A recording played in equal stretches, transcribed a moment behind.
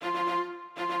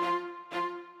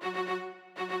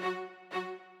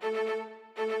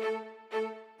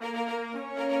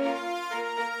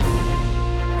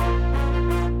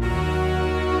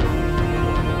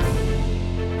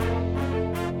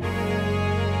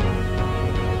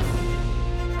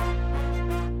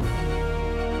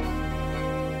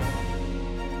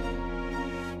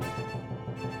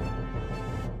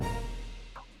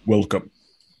Welcome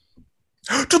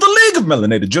to the League of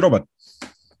Melanated Gentlemen.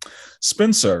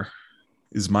 Spencer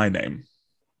is my name,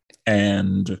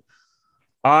 and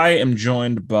I am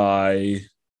joined by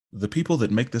the people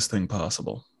that make this thing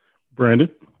possible. Brandon.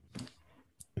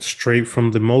 Straight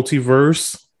from the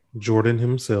multiverse, Jordan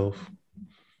himself.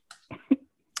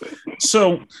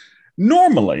 So,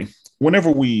 normally, whenever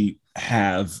we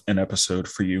have an episode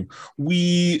for you,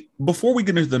 before we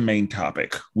get into the main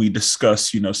topic, we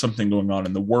discuss, something going on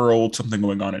in the world, something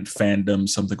going on in fandom,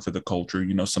 something for the culture,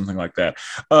 something like that.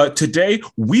 Today,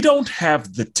 we don't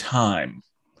have the time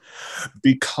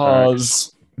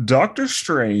because Doctor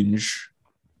Strange,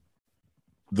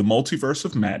 the Multiverse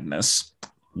of Madness,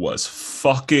 was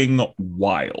fucking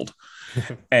wild.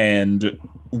 And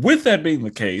with that being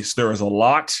the case, there is a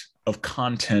lot of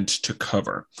content to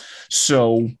cover.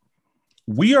 So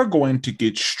we are going to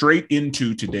get straight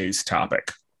into today's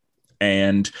topic.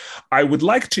 And I would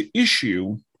like to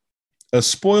issue a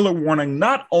spoiler warning,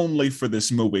 not only for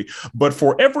this movie, but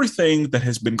for everything that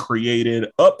has been created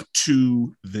up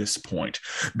to this point.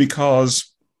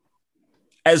 Because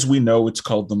as we know, it's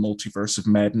called the Multiverse of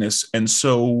Madness. And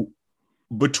so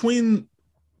between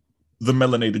the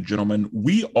Melanated Gentlemen,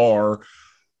 we are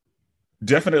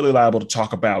definitely liable to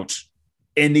talk about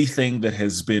anything that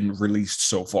has been released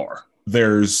so far.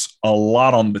 There's a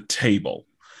lot on the table.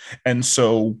 And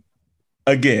so,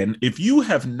 again, if you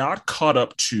have not caught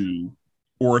up to,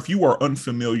 or if you are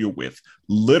unfamiliar with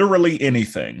literally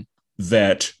anything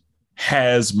that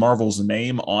has Marvel's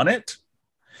name on it,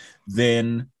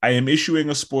 then I am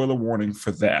issuing a spoiler warning for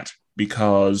that,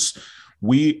 because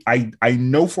I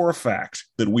know for a fact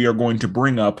that we are going to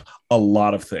bring up a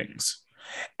lot of things.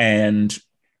 And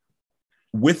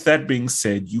with that being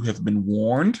said, you have been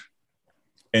warned,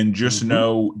 and just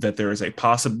know that there is a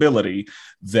possibility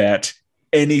that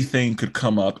anything could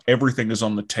come up. Everything is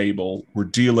on the table. We're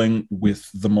dealing with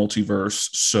the multiverse.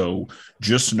 So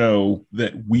just know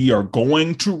that we are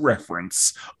going to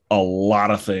reference a lot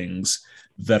of things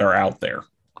that are out there.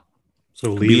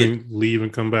 So leave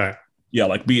and come back. Yeah,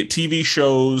 like be it TV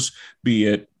shows, be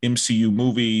it MCU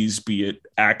movies, be it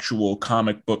actual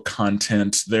comic book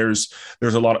content. There's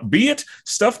a lot of, be it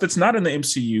stuff that's not in the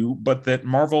MCU, but that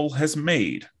Marvel has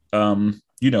made.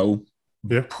 Pre-MCU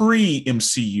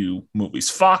movies,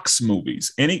 Fox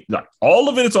movies, all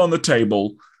of it is on the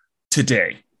table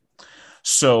today.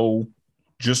 So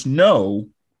just know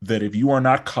that if you are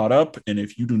not caught up and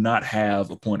if you do not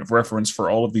have a point of reference for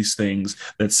all of these things,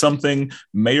 that something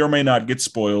may or may not get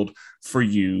spoiled for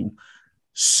you.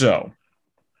 So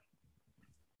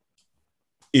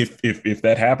if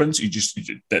that happens,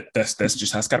 that's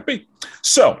just how it's got to be.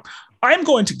 So I'm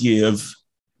going to give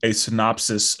a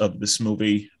synopsis of this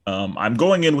movie. I'm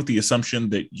going in with the assumption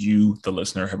that you, the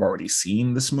listener, have already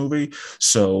seen this movie.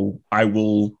 So I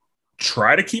will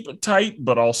try to keep it tight,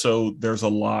 but also there's a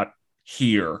lot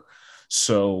here.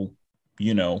 So,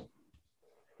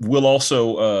 we'll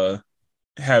also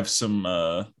have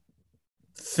some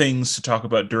things to talk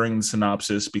about during the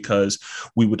synopsis, because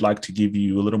we would like to give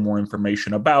you a little more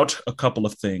information about a couple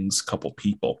of things, couple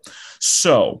people.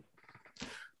 So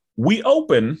we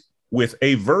open with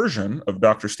a version of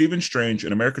Dr. Stephen Strange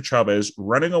and America Chavez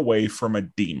running away from a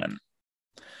demon.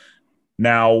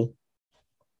 Now,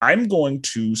 I'm going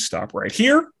to stop right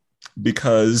here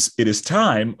because it is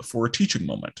time for a teaching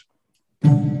moment.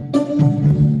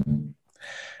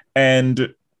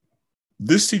 And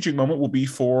this teaching moment will be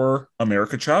for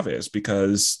America Chavez,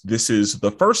 because this is the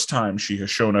first time she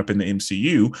has shown up in the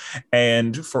MCU.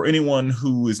 And for anyone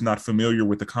who is not familiar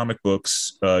with the comic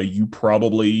books, you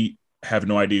probably have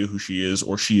no idea who she is,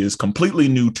 or she is completely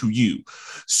new to you.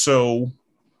 So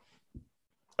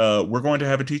we're going to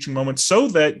have a teaching moment so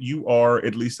that you are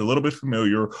at least a little bit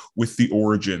familiar with the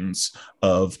origins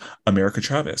of America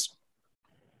Chavez.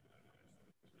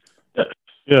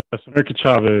 Yes, America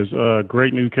Chavez,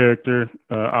 great new character,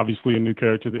 obviously a new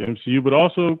character to the MCU, but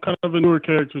also kind of a newer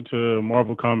character to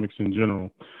Marvel Comics in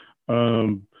general.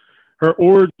 Her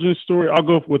origin story, I'll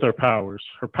go with her powers.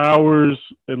 Her powers,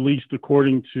 at least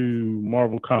according to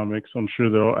Marvel Comics, I'm sure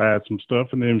they'll add some stuff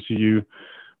in the MCU,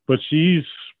 but she's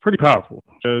pretty powerful.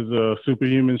 She has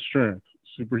superhuman strength,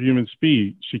 superhuman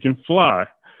speed. She can fly.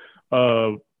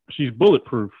 She's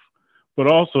bulletproof. But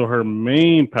also her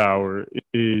main power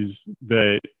is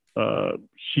that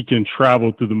she can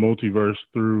travel through the multiverse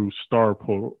through star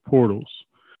portals.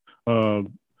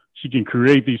 She can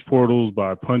create these portals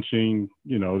by punching,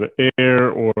 the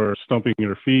air or stumping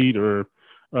her feet, or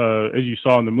as you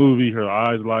saw in the movie, her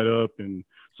eyes light up, and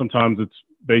sometimes it's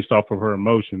based off of her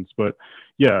emotions. But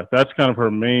yeah, that's kind of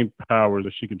her main power,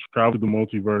 that she can travel the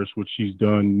multiverse, which she's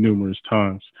done numerous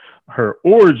times. Her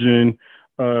origin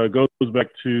goes back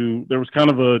to, there was kind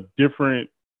of a different,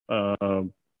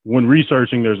 when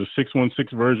researching, there's a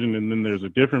 616 version and then there's a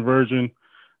different version.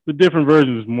 The different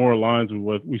version is more aligned with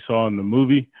what we saw in the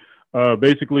movie.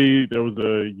 Basically, there was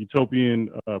a utopian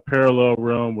parallel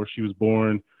realm where she was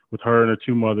born with her and her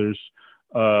two mothers.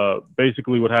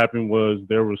 Basically, what happened was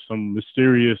there was some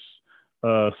mysterious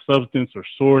substance or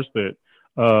source that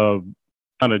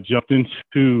kind of jumped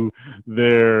into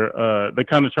their. They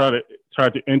kind of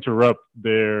tried to interrupt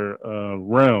their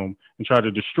realm and try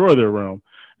to destroy their realm.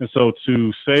 And so,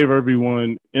 to save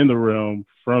everyone in the realm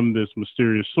from this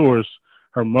mysterious source,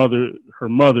 her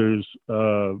mothers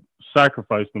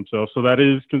sacrificed themselves. So that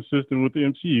is consistent with the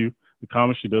MCU. The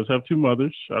comic, she does have two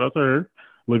mothers. Shout out to her.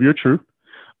 Live your truth.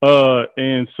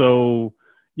 And so,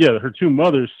 yeah, her two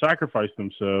mothers sacrificed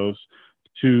themselves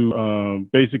to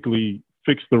basically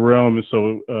fix the realm, and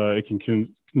so it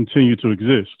can continue to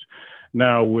exist.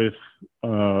 Now, with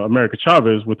America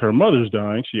Chavez, with her mother's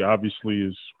dying, she obviously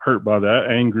is hurt by that,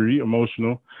 angry,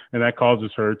 emotional, and that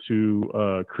causes her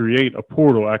to create a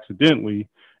portal accidentally,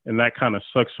 and that kind of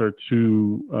sucks her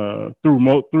to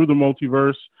through the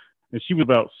multiverse. And she was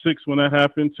about 6 when that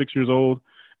happened, 6 years old,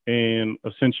 and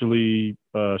essentially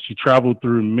she traveled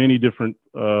through many different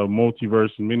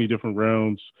multiverse and many different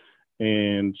realms,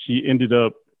 and she ended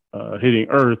up hitting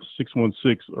Earth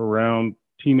 616 around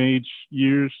teenage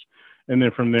years. And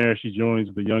then from there, she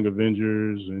joins the Young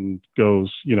Avengers and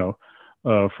goes,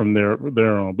 from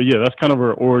there on. But yeah, that's kind of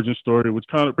her origin story, which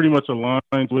kind of pretty much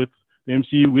aligns with the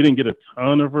MCU. We didn't get a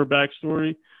ton of her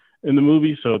backstory in the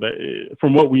movie, so that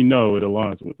from what we know, it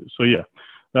aligns with it. So yeah,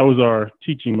 that was our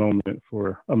teaching moment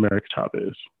for America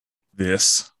Chavez.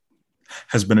 This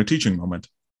has been a teaching moment.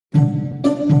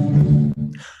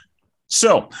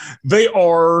 So they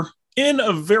are in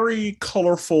a very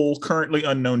colorful, currently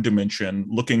unknown dimension,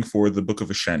 looking for the Book of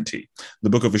Ashanti. The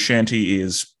Book of Ashanti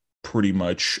is pretty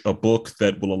much a book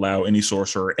that will allow any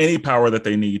sorcerer any power that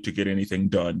they need to get anything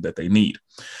done that they need.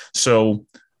 So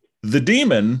the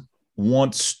demon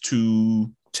wants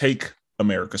to take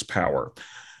America's power.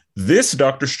 This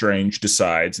Doctor Strange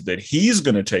decides that he's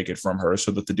going to take it from her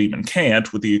so that the demon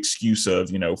can't, with the excuse of,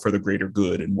 for the greater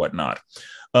good and whatnot.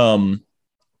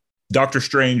 Doctor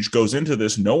Strange goes into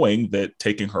this knowing that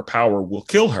taking her power will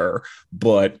kill her,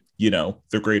 but,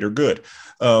 the greater good.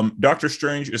 Doctor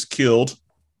Strange is killed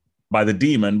by the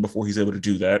demon before he's able to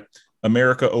do that.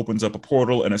 America opens up a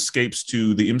portal and escapes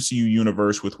to the MCU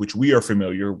universe with which we are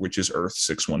familiar, which is Earth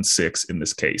 616 in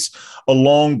this case,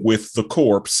 along with the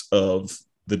corpse of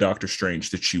the Doctor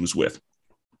Strange that she was with.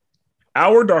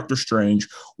 Our Doctor Strange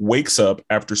wakes up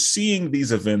after seeing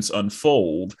these events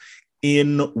unfold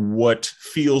in what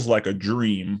feels like a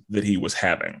dream that he was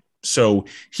having. So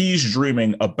he's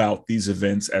dreaming about these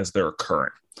events as they're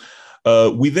occurring.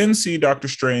 We then see Doctor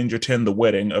Strange attend the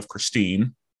wedding of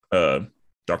Christine,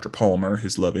 Dr. Palmer,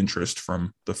 his love interest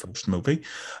from the first movie.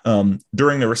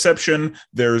 During the reception,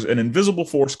 there's an invisible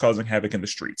force causing havoc in the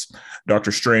streets.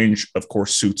 Doctor Strange, of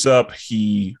course, suits up.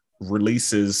 He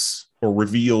releases or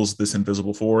reveals this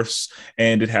invisible force,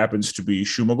 and it happens to be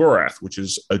Shumagorath, which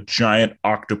is a giant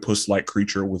octopus-like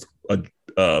creature with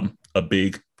a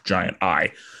big giant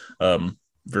eye,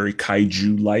 very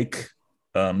kaiju-like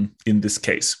in this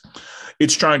case.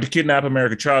 It's trying to kidnap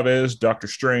America Chavez. Doctor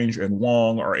Strange and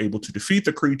Wong are able to defeat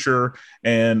the creature,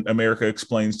 and America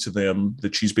explains to them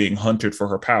that she's being hunted for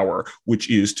her power, which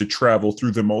is to travel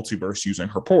through the multiverse using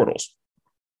her portals.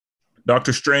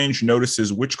 Dr. Strange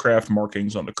notices witchcraft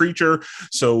markings on the creature,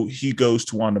 so he goes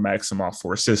to Wanda Maximoff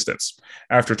for assistance.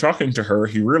 After talking to her,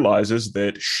 he realizes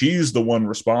that she's the one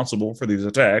responsible for these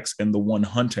attacks and the one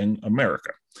hunting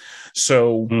America.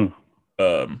 So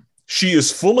she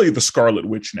is fully the Scarlet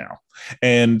Witch now,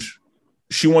 and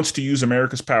she wants to use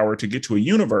America's power to get to a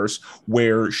universe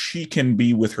where she can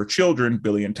be with her children,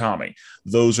 Billy and Tommy.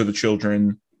 Those are the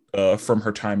children from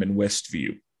her time in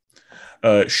Westview.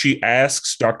 She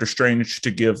asks Doctor Strange to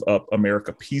give up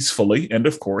America peacefully, and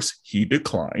of course, he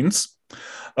declines.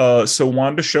 So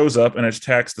Wanda shows up and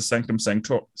attacks the Sanctum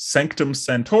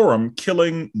Sanctorum,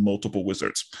 killing multiple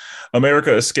wizards.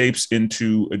 America escapes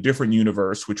into a different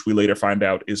universe, which we later find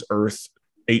out is Earth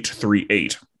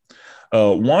 838.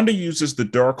 Wanda uses the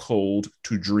Darkhold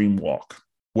to dreamwalk.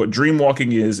 What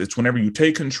dreamwalking is, it's whenever you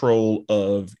take control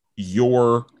of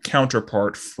your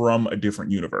counterpart from a different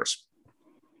universe.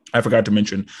 I forgot to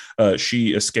mention,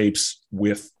 she escapes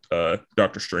with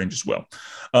Doctor Strange as well.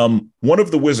 One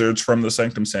of the wizards from the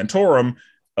Sanctum Sanctorum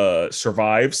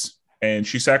survives and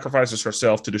she sacrifices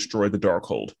herself to destroy the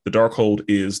Darkhold. The Darkhold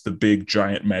is the big,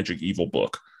 giant magic evil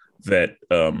book that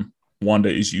Wanda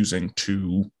is using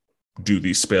to do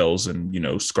these spells and,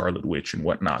 Scarlet Witch and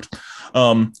whatnot.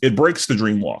 It breaks the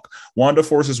dream walk. Wanda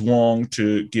forces Wong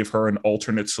to give her an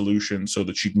alternate solution so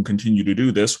that she can continue to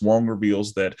do this. Wong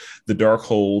reveals that the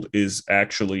Darkhold is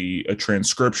actually a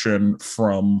transcription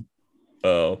from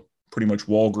pretty much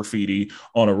wall graffiti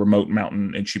on a remote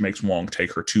mountain, and she makes Wong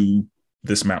take her to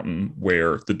this mountain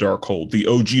where the Darkhold, the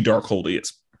OG Darkhold,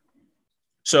 is.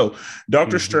 So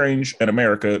Doctor Strange and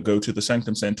America go to the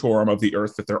Sanctum Sanctorum of the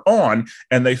Earth that they're on,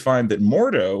 and they find that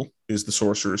Mordo is the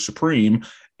Sorcerer Supreme,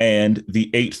 and the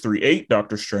 838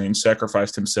 Doctor Strange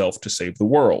sacrificed himself to save the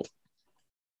world.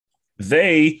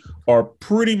 They are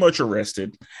pretty much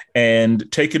arrested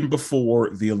and taken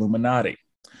before the Illuminati.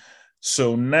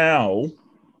 So now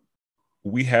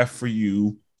we have for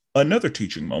you another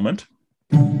teaching moment,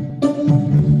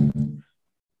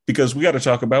 because we got to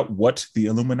talk about what the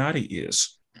Illuminati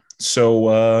is.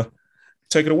 So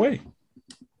take it away.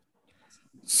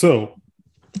 So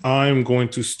I'm going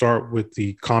to start with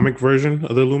the comic version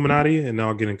of the Illuminati, and now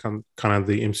I'll get in kind of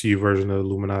the MCU version of the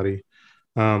Illuminati.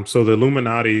 So the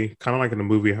Illuminati, kind of like in the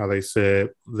movie, how they said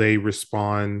they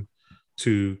respond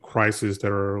to crises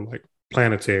that are like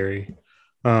planetary.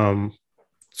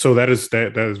 So that is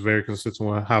very consistent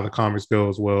with how the comics go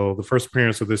as well. The first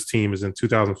appearance of this team is in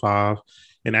 2005.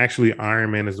 And actually, Iron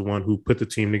Man is the one who put the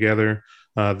team together.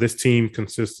 This team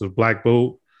consists of Black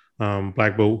Bolt.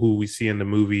 Black Bolt, who we see in the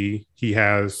movie, he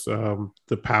has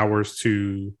the powers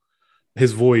to,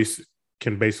 his voice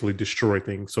can basically destroy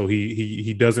things. So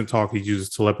he doesn't talk. He uses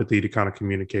telepathy to kind of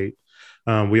communicate.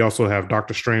 We also have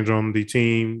Doctor Strange on the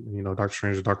team. Doctor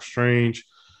Strange is Doctor Strange.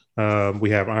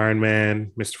 We have Iron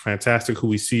Man, Mr. Fantastic, who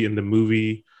we see in the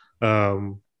movie,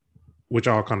 which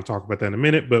I'll kind of talk about that in a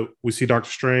minute. But we see Doctor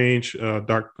Strange. We see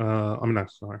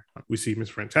Mr.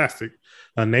 Fantastic.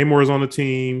 Namor is on the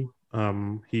team.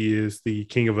 He is the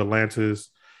King of Atlantis.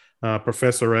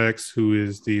 Professor X, who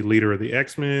is the leader of the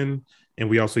X-Men, and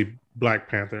we also see Black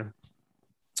Panther.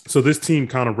 So this team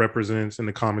kind of represents, in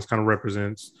the comics, the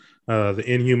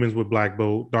Inhumans with Black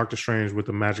Bolt, Doctor Strange with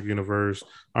the Magic Universe,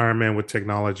 Iron Man with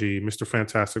technology, Mr.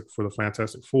 Fantastic for the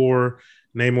Fantastic Four,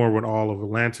 Namor with all of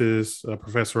Atlantis,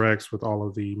 Professor X with all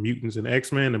of the mutants and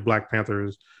X-Men, and Black Panther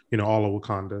is, all of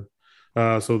Wakanda.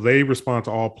 So they respond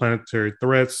to all planetary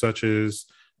threats, such as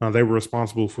they were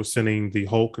responsible for sending the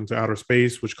Hulk into outer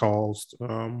space, which caused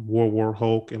World War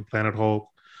Hulk and Planet Hulk.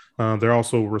 They're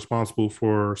also responsible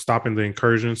for stopping the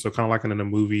incursions. So kind of like in the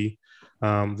movie,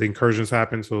 the incursions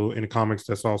happen. So in the comics,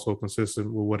 that's also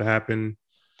consistent with what happened.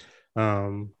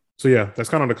 So yeah, that's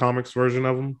kind of the comics version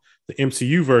of them. The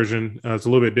MCU version is a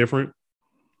little bit different.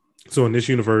 So in this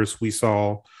universe, we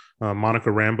saw Monica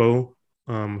Rambeau,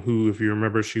 who, if you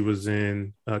remember, she was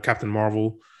in Captain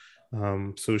Marvel.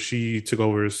 So she took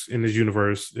over in this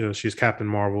universe. She's Captain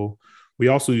Marvel. We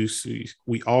also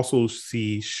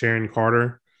see Sharon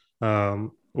Carter.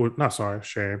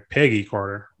 Peggy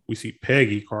Carter. We see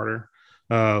Peggy Carter,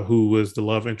 who was the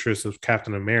love interest of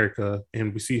Captain America,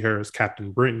 and we see her as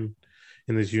Captain Britain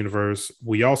in this universe.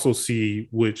 We also see,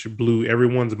 which blew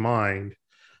everyone's mind,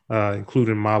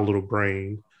 including my little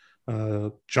brain,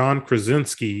 John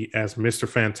Krasinski as Mr.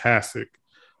 Fantastic.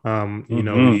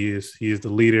 He is the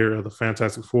leader of the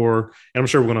Fantastic Four, and I'm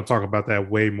sure we're going to talk about that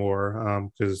way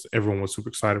more because everyone was super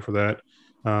excited for that.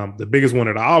 The biggest one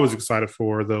that I was excited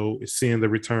for, though, is seeing the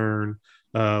return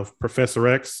of Professor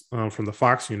X from the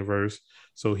Fox universe.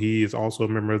 So he is also a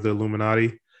member of the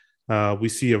Illuminati. We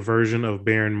see a version of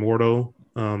Baron Mordo.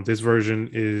 This version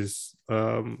is,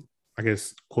 I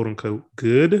guess, quote unquote,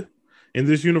 good in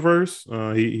this universe.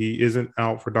 He isn't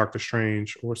out for Doctor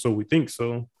Strange, or so we think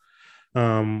so.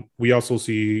 We also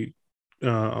see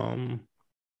Doctor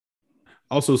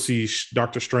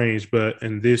Strange, but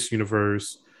in this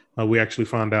universe, we actually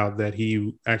found out that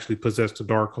he actually possessed a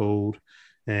Darkhold,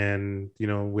 and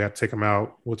we have to take him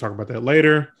out. We'll talk about that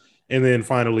later. And then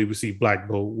finally, we see Black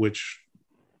Bolt, which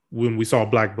when we saw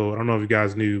Black Bolt, I don't know if you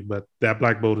guys knew, but that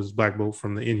Black Bolt is Black Bolt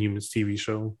from the Inhumans TV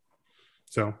show.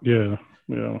 So yeah,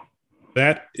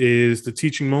 that is the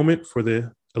teaching moment for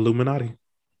the Illuminati.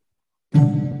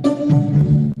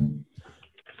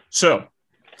 So,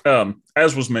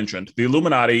 as was mentioned, the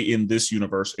Illuminati in this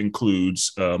universe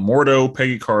includes Mordo,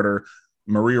 Peggy Carter,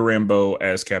 Maria Rambeau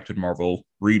as Captain Marvel,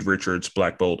 Reed Richards,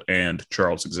 Black Bolt, and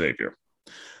Charles Xavier.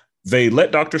 They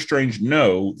let Doctor Strange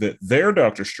know that their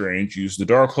Doctor Strange used the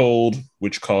Darkhold,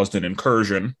 which caused an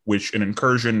incursion, which an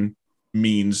incursion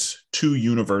means two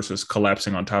universes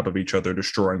collapsing on top of each other,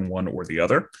 destroying one or the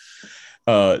other.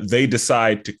 They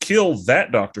decide to kill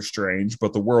that Doctor Strange,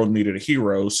 but the world needed a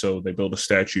hero, so they build a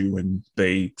statue and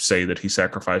they say that he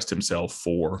sacrificed himself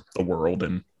for the world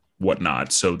and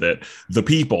whatnot, so that the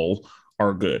people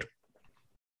are good.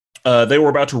 They were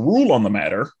about to rule on the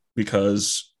matter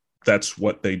because that's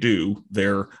what they do.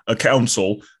 They're a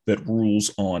council that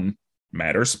rules on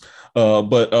matters.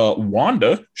 But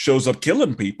Wanda shows up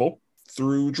killing people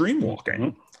through dream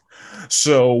walking.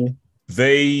 So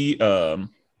they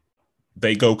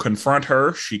go confront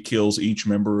her. She kills each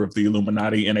member of the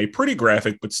Illuminati in a pretty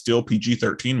graphic but still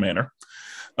PG-13 manner,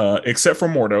 except for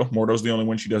Mordo. Mordo's the only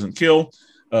one she doesn't kill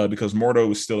because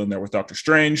Mordo is still in there with Doctor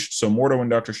Strange. So Mordo and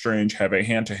Doctor Strange have a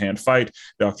hand-to-hand fight.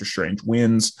 Doctor Strange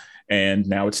wins, and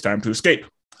now it's time to escape.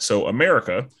 So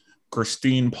America,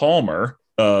 Christine Palmer,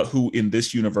 who in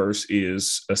this universe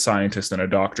is a scientist and a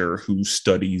doctor who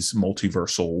studies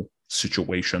multiversal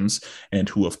situations and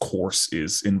who of course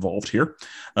is involved here,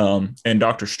 and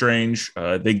Doctor Strange,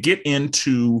 they get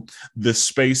into the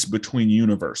space between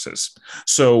universes.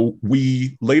 So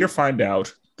we later find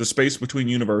out the space between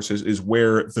universes is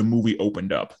where the movie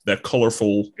opened up, that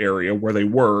colorful area where they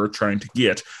were trying to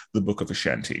get the Book of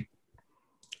Ashanti.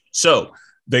 So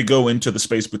they go into the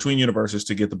space between universes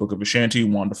to get the Book of Ashanti.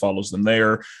 Wanda follows them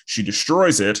there. She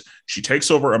destroys it. She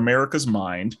takes over America's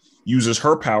mind, uses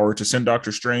her power to send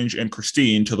Doctor Strange and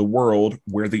Christine to the world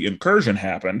where the incursion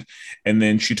happened. And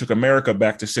then she took America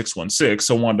back to 616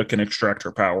 so Wanda can extract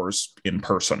her powers in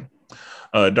person.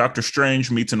 Doctor Strange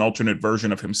meets an alternate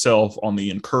version of himself on the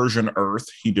incursion Earth.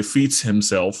 He defeats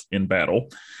himself in battle.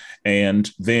 And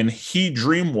then he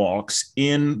dreamwalks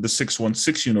in the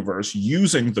 616 universe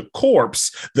using the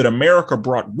corpse that America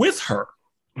brought with her.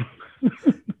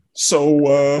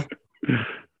 So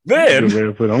then...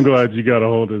 I'm glad you got a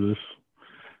hold of this.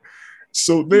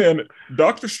 So then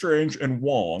Doctor Strange and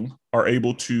Wong are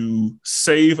able to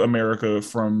save America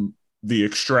from the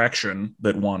extraction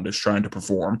that Wanda's trying to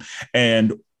perform.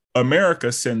 And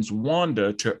America sends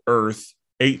Wanda to Earth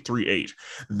 838.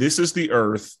 This is the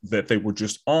Earth that they were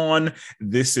just on.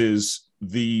 This is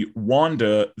the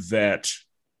Wanda that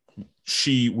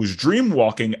she was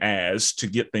dreamwalking as to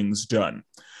get things done.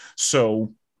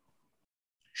 So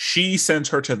she sends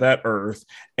her to that Earth,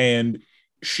 and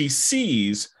she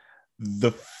sees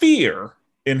the fear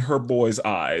in her boys'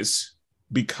 eyes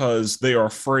because they are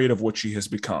afraid of what she has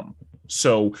become.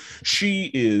 So she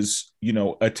is,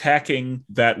 attacking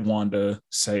that Wanda,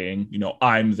 saying,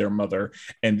 I'm their mother.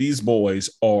 And these boys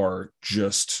are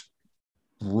just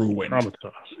ruined.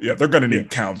 Yeah, they're going to need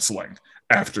counseling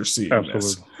after seeing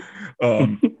this.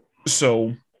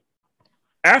 So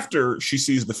after she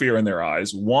sees the fear in their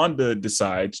eyes, Wanda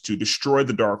decides to destroy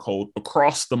the Darkhold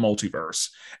across the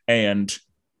multiverse and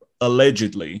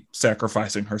allegedly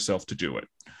sacrificing herself to do it.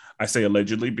 I say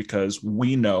allegedly because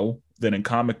we know that in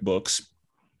comic books,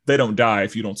 they don't die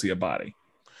if you don't see a body.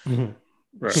 Mm-hmm.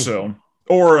 Right. So,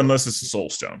 or unless it's a soul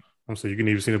stone. So you can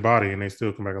even see the body and they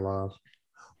still come back alive.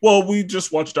 Well, we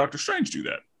just watched Doctor Strange do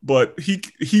that, but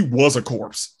he was a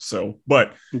corpse. So,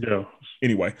 but yeah.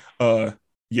 Anyway, if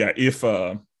it's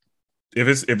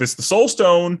the soul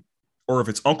stone or if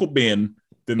it's Uncle Ben,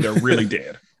 then they're really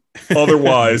dead.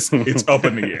 Otherwise, it's up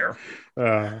in the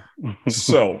air.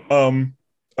 So,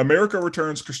 America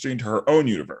returns Christine to her own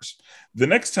universe. The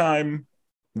next time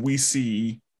we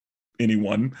see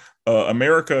anyone,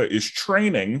 America is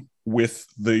training with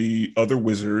the other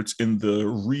wizards in the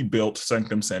rebuilt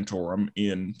Sanctum Sanctorum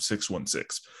in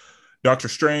 616. Doctor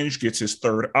Strange gets his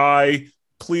third eye.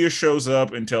 Clea shows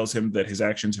up and tells him that his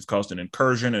actions have caused an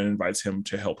incursion and invites him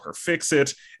to help her fix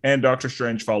it. And Doctor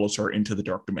Strange follows her into the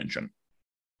dark dimension.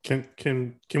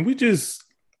 Can we just,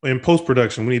 in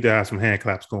post-production, we need to have some hand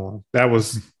claps going. That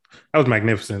was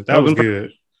magnificent. That was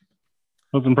good.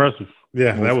 That was impressive.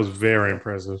 Yeah, that was very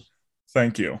impressive.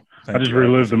 Thank you. I just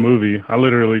relived the movie. I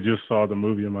literally just saw the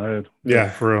movie in my head. Yeah,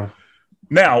 for real.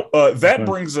 Now, that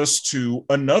brings us to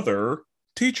another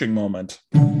teaching moment.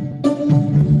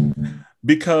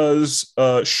 Because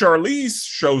Charlize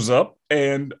shows up,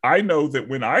 and I know that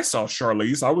when I saw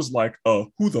Charlize, I was like,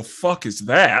 who the fuck is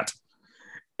that?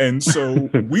 And so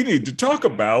we need to talk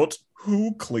about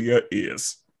who Clea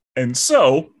is. And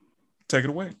so, take it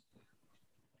away.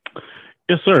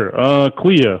 Yes, sir.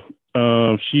 Clea.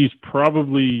 She's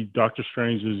probably Doctor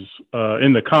Strange's,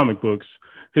 in the comic books,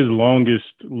 his longest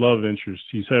love interest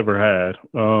he's ever had.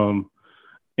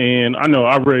 And I know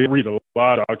I read a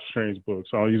lot of Doctor Strange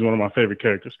books, so he's one of my favorite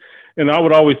characters. And I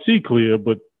would always see Clea,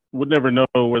 but would never know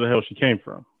where the hell she came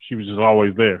from. She was just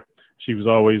always there. She was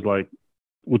always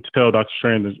would tell Doctor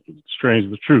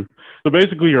Strange the truth. So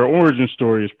basically her origin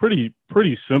story is pretty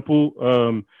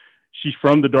simple. She's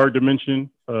from the dark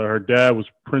dimension. Her dad was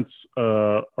Prince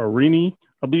Arini,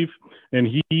 I believe, and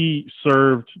he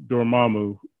served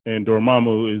Dormammu, and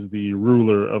Dormammu is the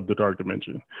ruler of the Dark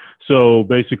Dimension. So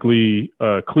basically,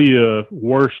 Clea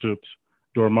worshipped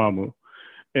Dormammu.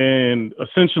 And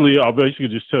essentially, I'll basically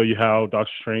just tell you how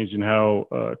Doctor Strange and how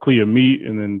Clea meet,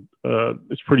 and then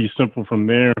it's pretty simple from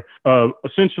there.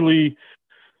 Essentially,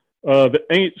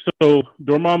 so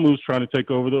Dormammu's trying to take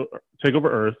over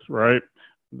Earth, right?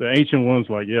 The Ancient One's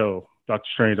like, yo, Doctor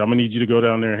Strange, I'm gonna need you to go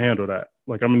down there and handle that.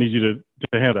 Like, I'm gonna need you to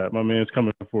handle that. My man's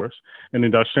coming for us. And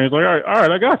then Doctor Strange's like, all right,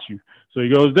 I got you. So he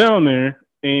goes down there,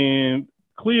 and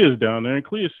Clea's down there, and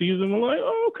Clea sees him and like,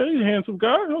 oh, okay, handsome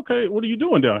guy. Okay, what are you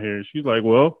doing down here? And she's like,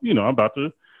 well, I'm about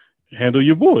to handle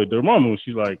your boy, Dormammu. And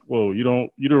she's like, whoa, you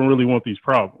don't really want these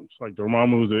problems. Like,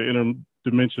 Dormammu is an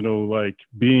interdimensional like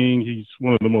being. He's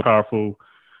one of the most powerful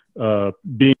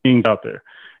beings out there.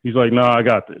 He's like, nah, I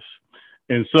got this.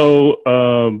 And so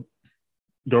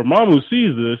Dormammu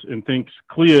sees this and thinks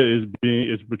Clea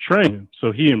is betraying him.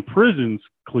 So he imprisons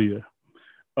Clea.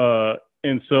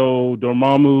 And so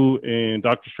Dormammu and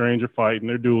Doctor Strange are fighting.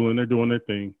 They're dueling. They're doing their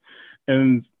thing.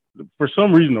 And for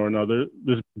some reason or another,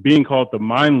 this being called the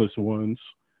Mindless Ones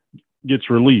gets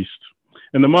released.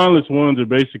 And the Mindless Ones are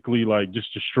basically like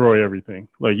just destroy everything.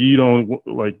 Like, you don't,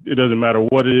 like, it doesn't matter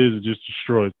what it is, it just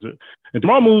destroys it. And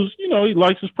Dormammu's, he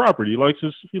likes his property. He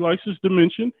likes his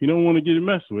dimension. He don't want to get it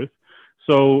messed with.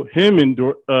 So him and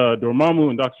Dormammu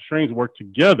and Doctor Strange work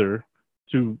together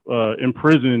to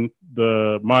imprison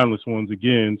the Mindless Ones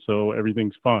again, so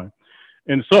everything's fine.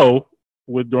 And so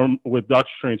with Doctor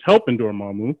Strange helping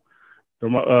Dormammu,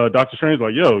 Doctor Strange's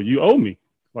like, yo, you owe me.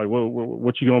 Like,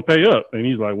 what you gonna pay up? And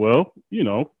he's like, well,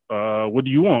 what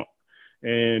do you want?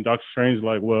 And Doctor Strange's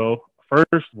like, well,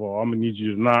 first of all, I'm gonna need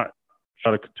you to not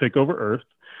try to take over Earth.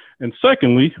 And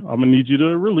secondly, I'm gonna need you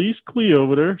to release Clea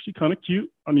over there. She's kind of cute.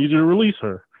 I need you to release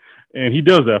her. And he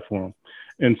does that for him.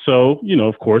 And so,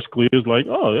 of course, Clea is like,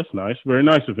 oh, that's nice. Very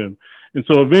nice of him. And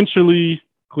so eventually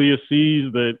Clea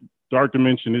sees that Dark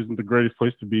Dimension isn't the greatest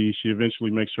place to be. She eventually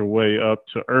makes her way up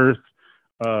to Earth,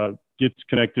 gets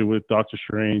connected with Doctor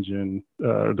Strange, and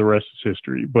the rest is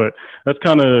history. But that's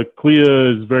kind of, Clea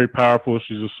is very powerful.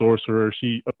 She's a sorcerer.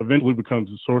 She eventually becomes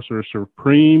the sorcerer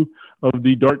supreme of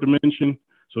the Dark Dimension.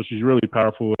 So she's really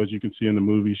powerful, as you can see in the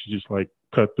movie. She just like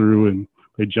cut through and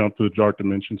they jump to the Dark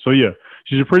Dimension. So yeah,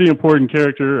 she's a pretty important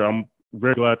character. I'm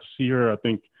very glad to see her. I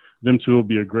think them two will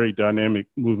be a great dynamic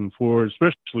moving forward,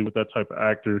 especially with that type of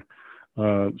actor.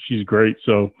 She's great.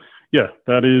 So yeah,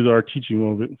 that is our teaching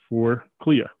moment for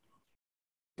Clea.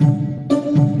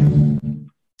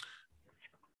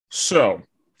 So,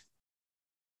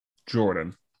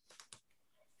 Jordan,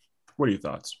 what are your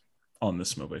thoughts on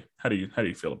this movie? How do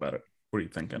you feel about it? What are you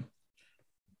thinking?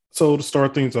 So to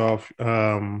start things off,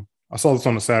 I saw this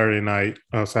on a Saturday, and I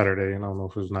don't know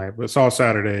if it was night, but I saw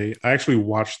Saturday. I actually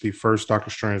watched the first Doctor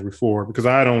Strange before because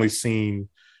I had only seen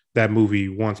that movie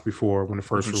once before when it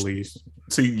first released.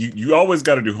 See, you always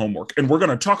got to do homework, and we're going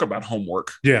to talk about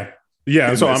homework. Yeah.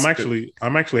 So I'm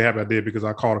actually happy I did because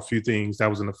I caught a few things that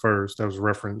was in the first that was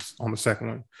referenced on the second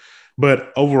one.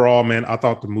 But overall, man, I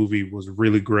thought the movie was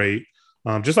really great.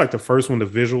 Just like the first one, the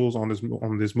visuals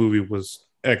on this movie was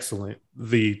excellent.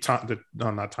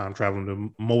 Not time traveling, the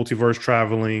multiverse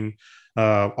traveling,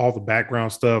 all the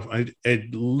background stuff.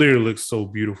 It literally looks so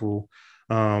beautiful.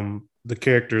 The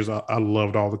characters, I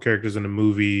loved all the characters in the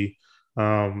movie.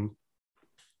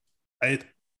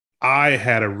 I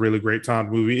had a really great time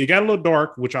in the movie. It got a little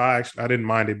dark, which I didn't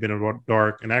mind it being a little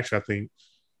dark. And actually, I think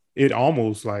it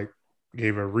almost like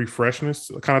gave a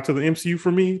refreshness kind of to the MCU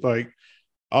for me. Like,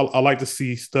 I like to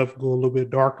see stuff go a little bit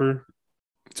darker.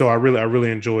 So I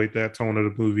really enjoyed that tone of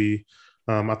the movie.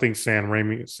 I think Sam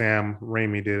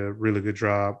Raimi did a really good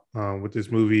job with this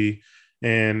movie.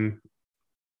 And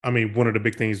I mean, one of the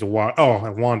big things to watch. Oh,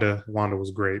 and Wanda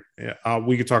was great. Yeah,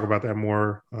 we could talk about that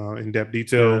more in depth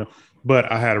detail. Yeah.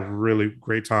 But I had a really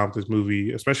great time with this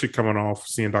movie, especially coming off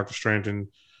seeing Doctor Strange and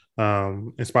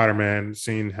Spider-Man,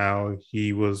 seeing how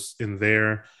he was in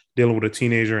there dealing with a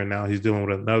teenager, and now he's dealing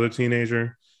with another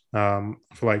teenager. I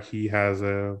feel like he has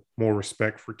more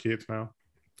respect for kids now.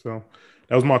 So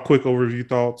that was my quick overview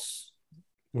thoughts.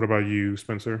 What about you,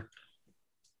 Spencer?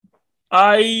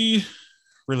 I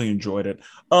really enjoyed it.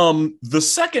 The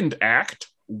second act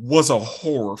was a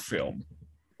horror film.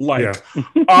 Like,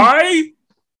 yeah. I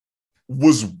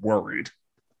was worried.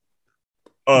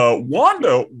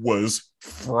 Wanda was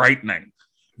frightening.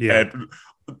 Yeah.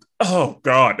 Oh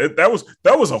God,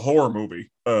 that was a horror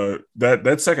movie.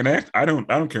 That second act, I don't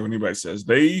care what anybody says.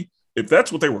 If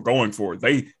that's what they were going for,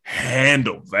 they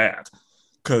handled that.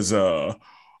 Because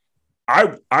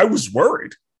I was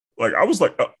worried. Like I was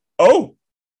like, oh,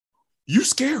 you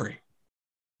scary.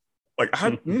 Like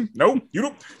no, you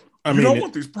don't. You don't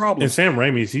want these problems. And Sam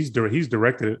Raimi's he's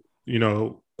directed,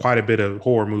 quite a bit of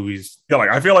horror movies. Yeah,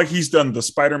 like I feel like he's done the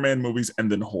Spider-Man movies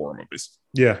and then horror movies.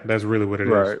 Yeah, that's really what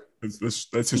it is.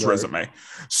 That's his resume.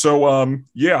 So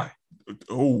yeah.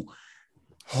 Oh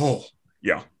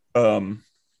yeah.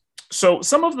 So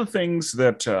some of the things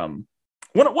that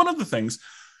one of the things,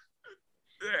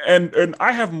 and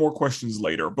I have more questions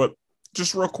later, but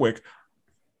just real quick,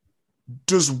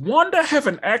 does Wanda have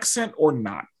an accent or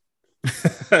not?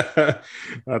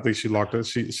 I think she locked us.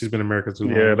 She's been in America too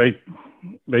long. Yeah,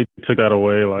 they took that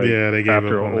away. Like they gave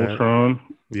after up on Ultron.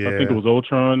 That. Yeah, I think it was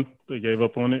Ultron. They gave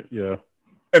up on it. Yeah,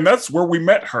 and that's where we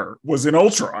met her, was in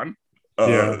Ultron.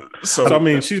 So I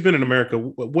mean, she's been in America.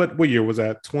 What year was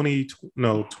that?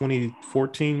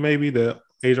 2014 maybe. The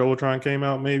Age of Ultron came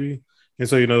out maybe, and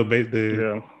so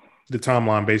the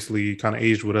timeline basically kind of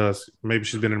aged with us. Maybe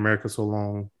she's been in America so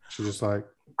long, she's just like.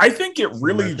 I think it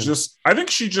really I think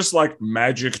she just like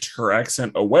magicked her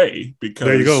accent away, because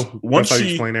there you go. That's how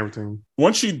you explain everything.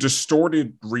 Once she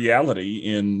distorted reality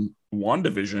in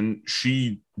WandaVision,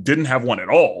 she didn't have one at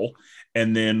all.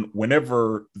 And then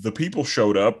whenever the people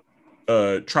showed up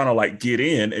trying to like get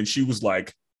in, and she was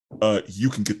like,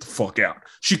 you can get the fuck out.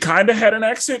 She kind of had an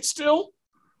accent still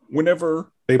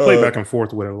whenever they played back and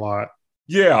forth with it a lot.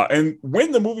 Yeah. And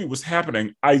when the movie was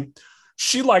happening,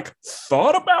 she like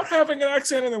thought about having an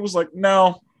accent and it was like,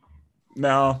 no,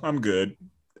 I'm good.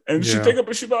 And she'd think up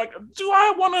and she'd be like, do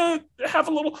I want to have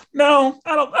a little? No,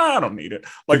 I don't need it.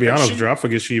 Like, to be honest with you, I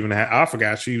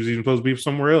forgot she was even supposed to be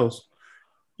somewhere else.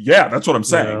 Yeah, that's what I'm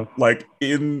saying. Yeah. Like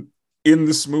in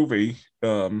this movie,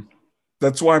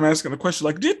 that's why I'm asking the question.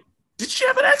 Like, did she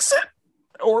have an accent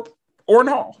or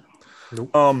no?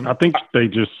 Nope. I think they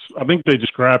just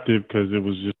scrapped it because it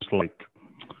was just like,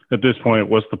 at this point,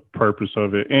 what's the purpose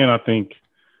of it? And I think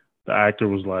the actor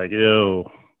was like, ew,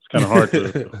 it's kind of hard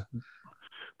to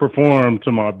perform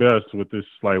to my best with this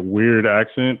like weird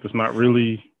accent that's not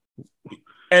really.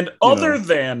 And other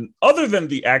than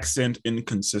the accent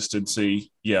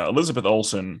inconsistency, yeah, Elizabeth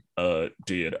Olsen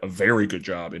did a very good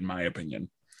job, in my opinion,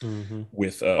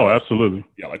 with absolutely,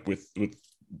 yeah, like with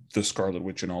the Scarlet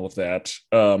Witch and all of that.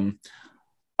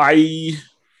 I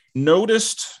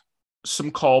noticed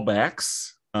some callbacks.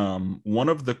 One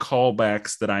of the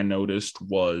callbacks that I noticed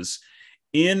was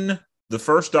in the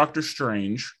first Doctor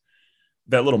Strange,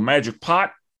 that little magic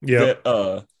pot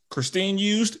that Christine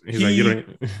used.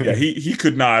 He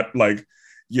could not, like,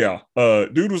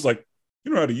 dude was like,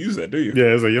 you know how to use that, do you?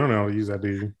 Yeah, it's like, you don't know how to use that, do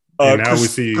you? And now we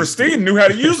see Christine knew how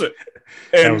to use it.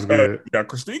 And that was good.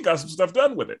 Christine got some stuff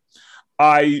done with it.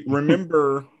 I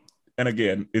remember, and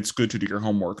again, it's good to do your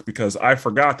homework, because I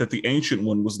forgot that the Ancient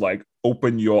One was like,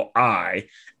 open your eye,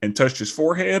 and touched his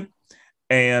forehead.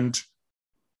 And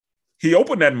he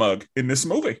opened that mug in this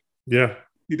movie. Yeah.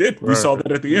 He did. Right. We saw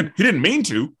that at the end. He didn't mean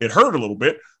to. It hurt a little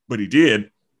bit, but he did.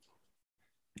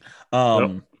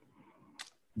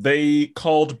 They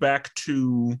called back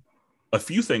to a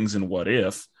few things in What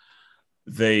If.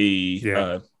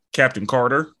 Captain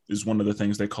Carter is one of the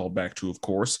things they called back to, of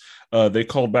course. They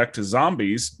called back to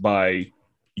zombies by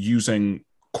using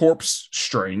Corpse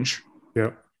Strange.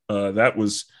 Yeah. That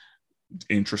was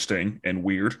interesting and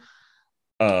weird.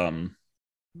 The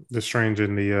Strange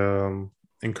in the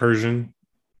Incursion.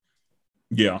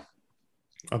 Yeah.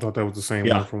 I thought that was the same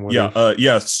one from What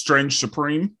If. Strange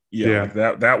Supreme. Like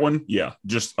that one. Yeah,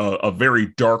 just a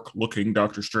very dark looking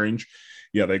Doctor Strange.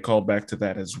 Yeah, they called back to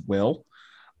that as well.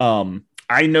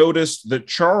 I noticed that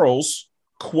Charles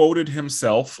quoted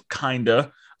himself,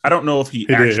 kinda. I don't know if he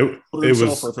actually quoted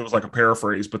himself or if it was like a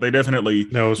paraphrase, but they definitely...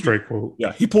 No, it was straight quote.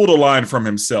 Yeah, he pulled a line from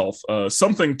himself,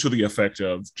 something to the effect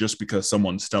of, just because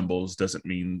someone stumbles doesn't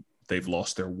mean they've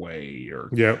lost their way or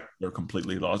they're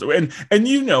completely lost. And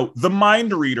the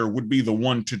mind reader would be the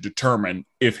one to determine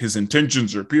if his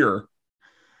intentions are pure.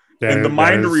 And the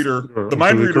mind reader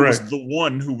was the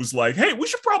one who was like, hey, we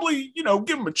should probably,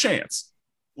 give him a chance.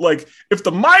 Like, if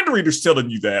the mind reader's telling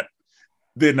you that,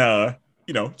 then,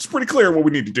 it's pretty clear what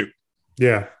we need to do.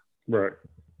 Yeah. Right.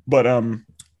 But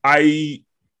I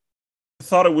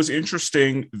thought it was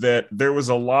interesting that there was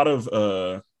a lot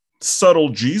of subtle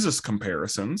Jesus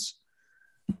comparisons,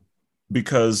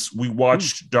 because we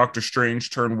watched Doctor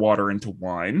Strange turn water into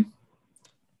wine.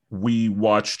 We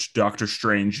watched Doctor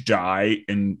Strange die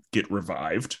and get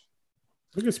revived.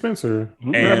 Look at Spencer.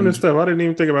 Grabbing this stuff. I didn't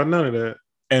even think about none of that.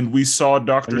 And we saw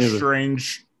Doctor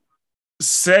Strange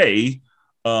say,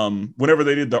 whenever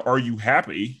they did the "Are you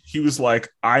happy?" he was like,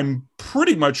 "I'm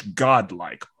pretty much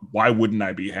godlike. Why wouldn't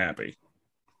I be happy?"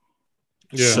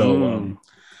 Yeah. So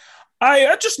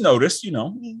I just noticed, a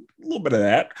little bit of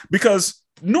that because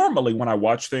normally when I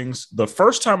watch things, the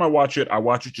first time I watch it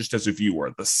just as a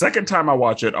viewer. The second time I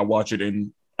watch it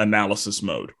in analysis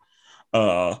mode.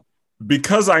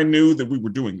 Because I knew that we were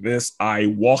doing this, I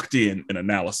walked in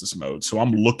analysis mode. So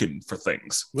I'm looking for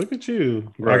things. Look at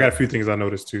you. Right. I got a few things I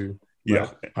noticed too.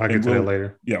 Yeah. I'll get to that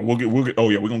later. Yeah, we'll get oh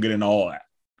yeah, we're gonna get into all that.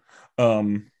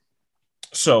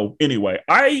 So anyway,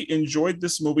 I enjoyed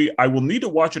this movie. I will need to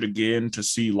watch it again to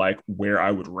see like where I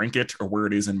would rank it or where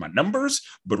it is in my numbers.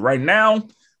 But right now,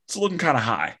 it's looking kind of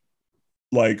high.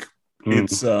 Like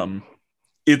it's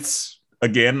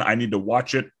again, I need to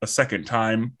watch it a second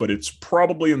time, but it's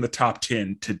probably in the top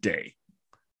 10 today.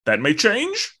 That may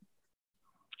change.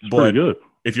 But good.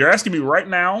 If you're asking me right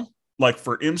now, like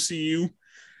for MCU,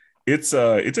 it's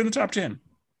in the top 10.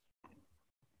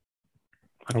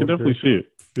 I can definitely see it.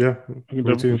 Yeah, I can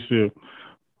definitely see it.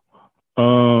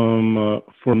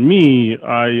 For me,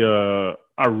 I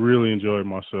really enjoyed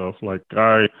myself. Like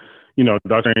Doctor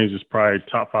Strange is probably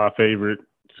top 5 favorite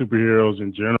superheroes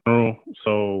in general.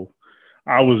 So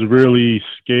I was really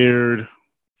scared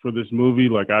for this movie.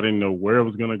 Like I didn't know where it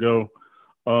was gonna go.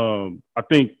 I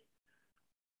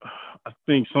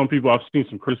think some people, I've seen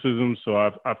some criticism, so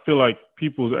I feel like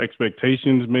people's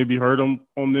expectations maybe hurt them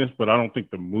on this, but I don't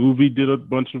think the movie did a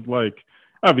bunch of like,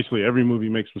 obviously every movie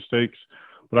makes mistakes,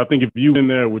 but I think if you in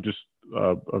there with just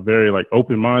a very like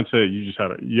open mindset,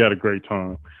 you had a great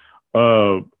time.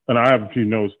 And I have a few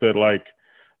notes that like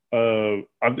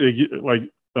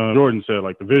Jordan said,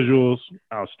 like the visuals,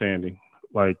 outstanding.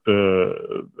 Like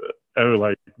the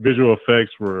visual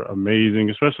effects were amazing,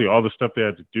 especially all the stuff they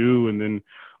had to do, and then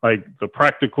like the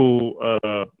practical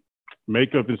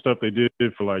makeup and stuff they did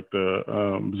for like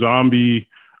the zombie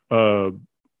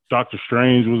Doctor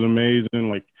Strange was amazing.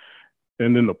 Like,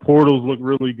 and then the portals look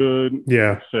really good.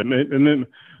 Yeah, and then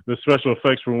the special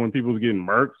effects for when people were getting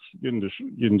murked,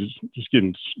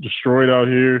 getting destroyed out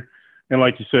here. And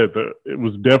like you said, it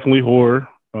was definitely horror.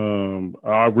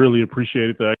 I really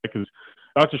appreciated that because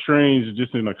Doctor Strange is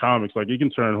just in the comics, like he can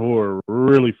turn horror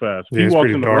really fast. If he walks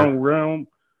in the wrong realm,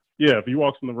 if he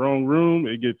walks in the wrong room,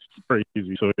 it gets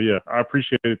crazy. So yeah, I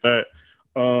appreciated that.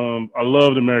 I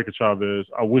loved America Chavez.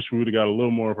 I wish we would have got a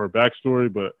little more of her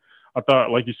backstory, but I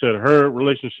thought, like you said, her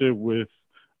relationship with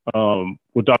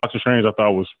Doctor Strange, I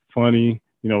thought was funny.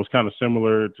 You know, it was kind of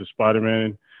similar to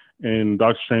Spider-Man and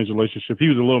Doctor Strange's relationship. He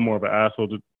was a little more of an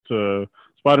asshole to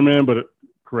Spider-Man, but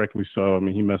correctly so. I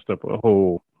mean, he messed up a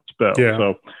whole spell. Yeah.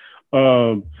 So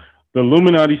the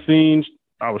Illuminati scene,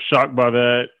 I was shocked by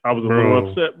that. I was a little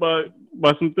upset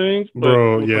by some things, but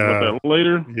we'll talk about that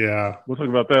later. Yeah. We'll talk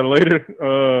about that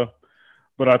later.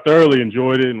 But I thoroughly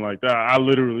enjoyed it, and like that, I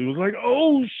literally was like,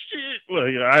 "Oh shit!"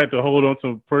 Like I had to hold on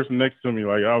to the person next to me.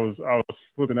 Like I was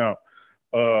flipping out.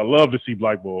 I love to see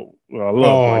Black Bolt. I love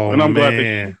Black Bolt.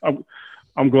 And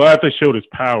I'm glad they showed his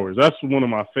powers. That's one of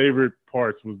my favorite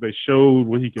parts was they showed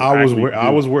what he could. I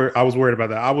was worried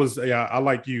about that. I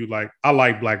like you. Like I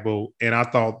like Black Bolt, and I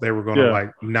thought they were gonna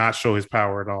like not show his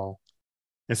power at all.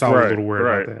 And so I was a little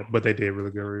worried about that, but they did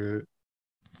really good.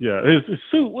 Yeah, his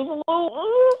suit was a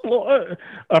little.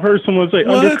 I've heard someone say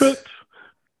undercooked.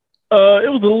 It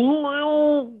was a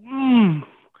little.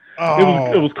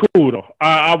 It was cool though.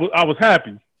 I was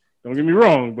happy. Don't get me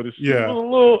wrong, but it was a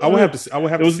little. I would have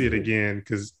to see it again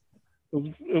because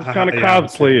it was kind of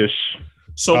cosplayish.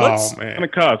 So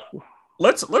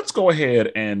let's go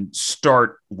ahead and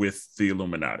start with the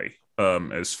Illuminati.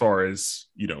 As far as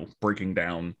breaking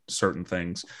down certain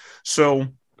things. So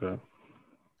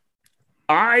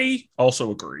I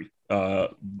also agree.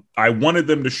 I wanted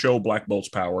them to show Black Bolt's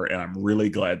power, and I'm really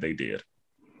glad they did.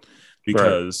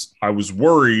 Because I was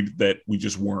worried that we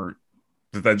just weren't,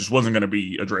 that just wasn't going to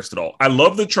be addressed at all. I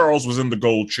love that Charles was in the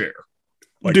gold chair.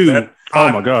 Like dude,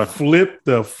 my God. Flipped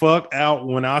the fuck out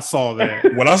when I saw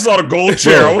that. When I saw the gold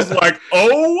chair, I was like,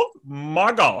 oh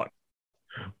my God.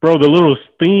 Bro, the little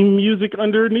theme music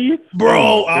underneath.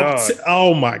 Bro,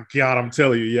 oh my God, I'm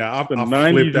telling you. Yeah, I flipped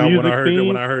out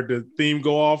when I heard the theme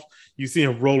go off. You see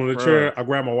him rolling the chair. I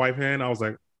grabbed my wife's hand. I was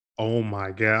like, oh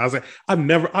my God. I was like, I've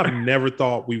never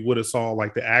thought we would have saw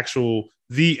like the actual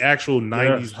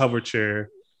 90s hover chair.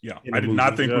 Yeah, I did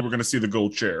not think we were going to see the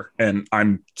gold chair. And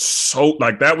I'm so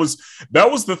like, that was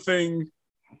the thing.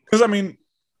 Because I mean,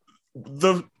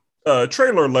 the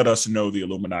trailer let us know the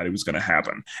Illuminati was going to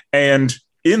happen. And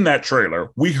in that trailer,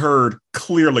 we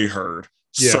clearly heard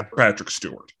Sir Patrick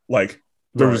Stewart. Like,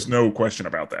 there was no question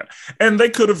about that. And they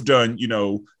could have done,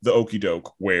 the okey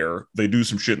doke where they do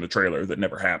some shit in the trailer that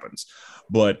never happens.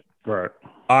 But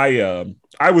I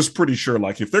was pretty sure,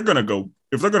 like, if they're gonna go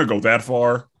that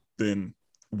far, then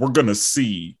we're gonna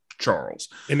see Charles.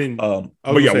 And then,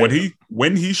 but yeah,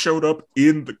 when he showed up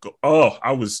in the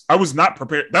I was not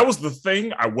prepared. That was the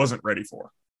thing I wasn't ready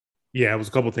for. Yeah, it was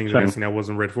a couple of things in that scene I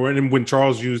wasn't ready for. And then when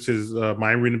Charles used his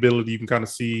mind reading ability, you can kind of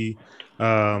see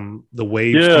the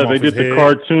waves. Yeah, they did the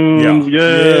cartoon.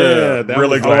 Yeah, that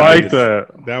really was glad I like that.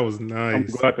 That was nice. I'm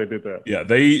glad they did that. Yeah,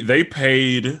 they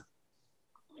paid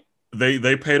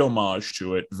homage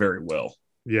to it very well.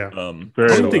 Yeah, I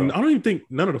don't even think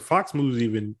none of the Fox movies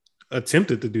even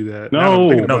attempted to do that. No,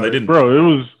 they didn't,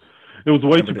 bro. It was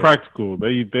way too practical.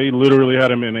 They literally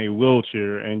had him in a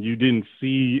wheelchair, and you didn't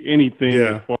see anything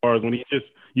as far as when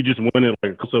you just went it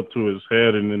like close up to his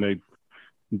head, and then they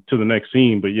to the next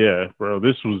scene. But yeah, bro,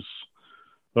 this was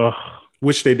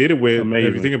which they did it with. Amazing.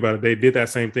 If you think about it, they did that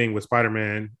same thing with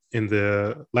Spider-Man in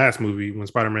the last movie when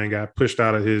Spider-Man got pushed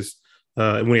out of his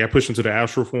when he got pushed into the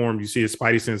astral form. You see his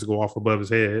Spidey sense go off above his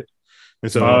head,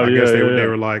 and so I guess they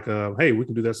were like, "Hey, we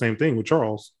can do that same thing with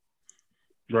Charles."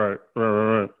 Right.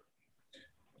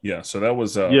 Yeah, so that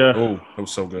was that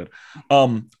was so good.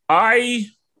 I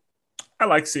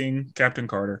like seeing Captain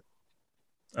Carter.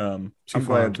 I'm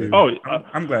glad too.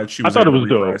 I'm glad she was. I thought it was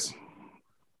dope.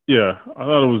 Yeah, I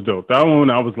thought it was dope. That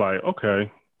one I was like,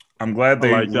 okay. I'm glad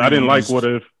they. I didn't like What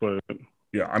If, but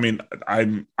yeah, I mean,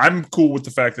 I'm cool with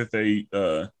the fact that they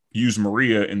use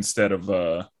Maria instead of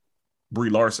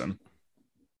Brie Larson.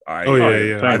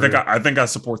 I think I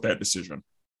support that decision.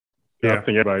 Yeah, I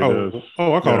think everybody does.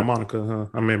 I call her Monica. Huh?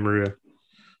 I meant Maria.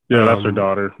 Yeah, that's her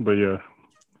daughter. But yeah.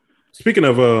 Speaking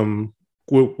of,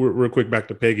 real quick back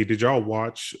to Peggy. Did y'all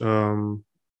watch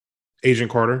Agent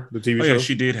Carter, the TV show? Yeah,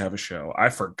 she did have a show. I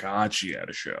forgot she had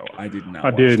a show. I did not. I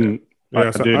didn't.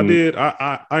 Yeah, I did.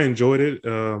 I enjoyed it.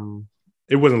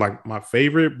 It wasn't like my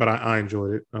favorite, but I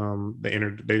enjoyed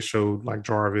it. They showed like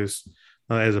Jarvis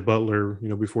as a butler,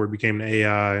 before he became the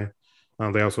AI.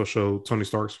 They also showed Tony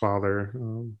Stark's father.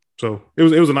 So it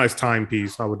was a nice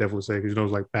timepiece, I would definitely say, because it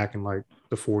was like back in like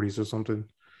the 40s or something.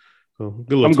 So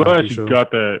good. I'm glad she got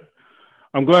that.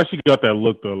 I'm glad she got that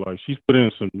look though. Like she's put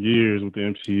in some years with the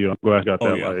MCU. I'm glad she got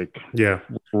that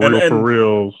for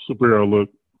real superhero look.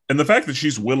 And the fact that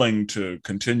she's willing to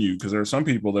continue, because there are some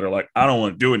people that are like, I don't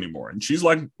want to do it anymore, and she's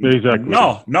like, exactly,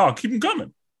 no, keep them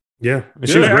coming. Yeah,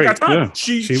 she was great. Yeah.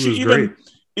 She was even great.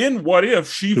 In What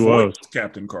If she voiced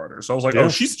Captain Carter, so I was like,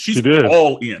 she's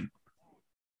all in.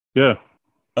 Yeah.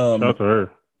 Shout out to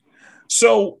her.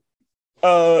 So,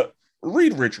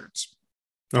 Reed Richards.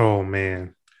 Oh,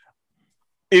 man.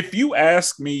 If you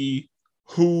ask me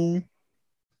who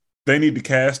they need to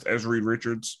cast as Reed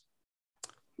Richards,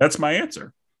 that's my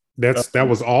answer. That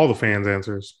was all the fans'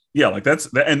 answers. Yeah, like that's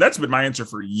been my answer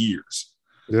for years.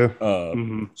 Yeah.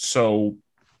 So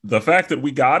the fact that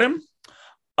we got him,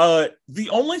 the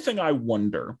only thing I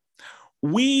wonder,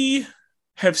 we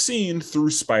have seen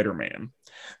through Spider-Man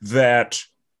that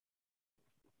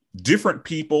different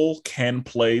people can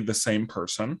play the same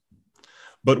person,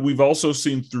 but we've also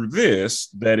seen through this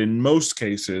that in most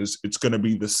cases it's going to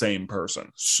be the same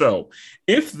person. So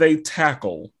if they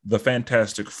tackle the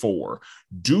Fantastic Four,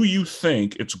 do you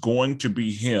think it's going to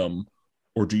be him,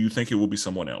 or do you think it will be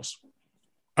someone else?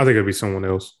 I think it'll be someone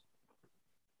else.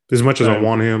 As much as I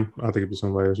want him, I think it'll be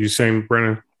somebody else. You same,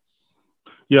 Brennan?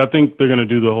 Yeah, I think they're going to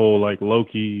do the whole like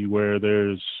Loki, where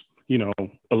there's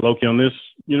a Loki on this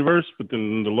universe, but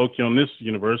then the Loki on this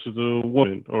universe is a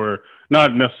woman, or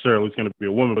not necessarily it's going to be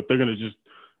a woman, but they're going to just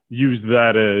use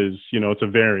that as, it's a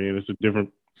variant. It's a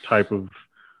different type of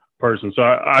person. So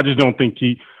I just don't think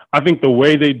I think the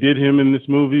way they did him in this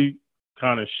movie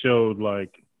kind of showed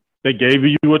like they gave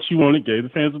you what you wanted, gave the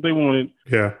fans what they wanted.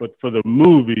 Yeah. But for the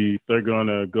movie, they're going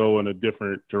to go in a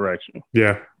different direction.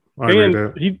 Yeah. I agree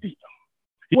with that.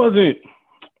 He wasn't,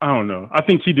 I don't know. I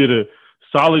think he did a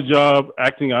solid job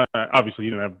acting. Obviously,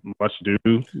 he didn't have much to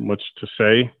do, much to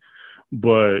say,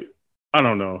 but I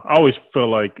don't know. I always felt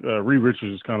like Reed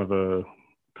Richards is kind of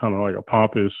like a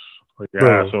pompous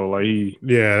asshole. Like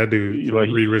that dude.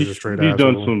 Reed Richards straight asshole. He's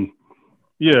done some,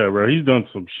 bro. He's done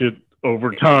some shit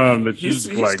over time that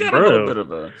he's like,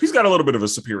 bro. He's got a little bit of a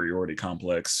superiority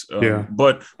complex.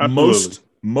 But absolutely.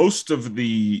 most of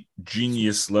the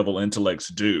genius level intellects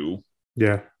do.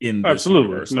 Yeah, in this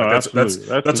universe. No, like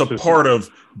that's a part of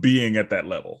being at that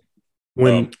level.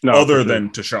 Other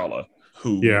than T'Challa,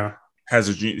 who has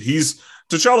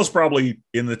T'Challa's probably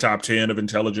in the top 10 of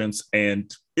intelligence and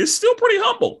is still pretty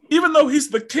humble, even though he's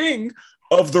the king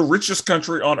of the richest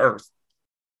country on earth.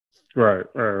 Right.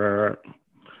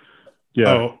 Yeah.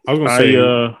 Oh, I was gonna say.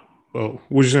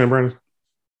 What you saying, Brandon?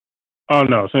 Oh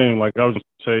no, saying like I was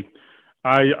gonna say,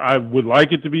 I would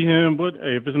like it to be him, but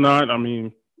hey, if it's not, I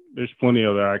mean, there's plenty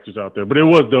of other actors out there. But it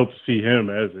was dope to see him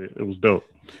as it. It was dope.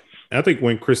 I think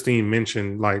when Christine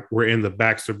mentioned like we're in the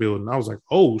Baxter building, I was like,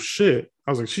 oh shit.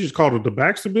 I was like, she just called it the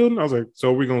Baxter building. I was like, so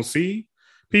are we gonna see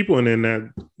people? And then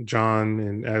that John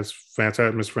and as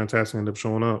Fantastic Miss Fantastic end up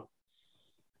showing up.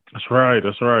 That's right.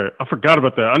 That's right. I forgot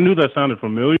about that. I knew that sounded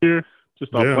familiar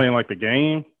just off Yeah. playing like the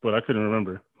game, but I couldn't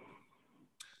remember.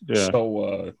 Yeah.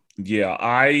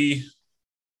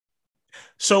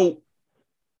 So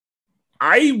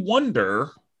I wonder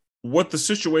what the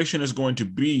situation is going to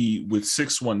be with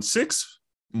 616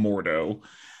 Mordo,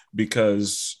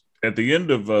 because at the end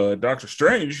of Doctor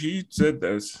Strange, he said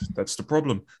that's the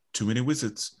problem. Too many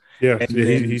wizards. Yeah, And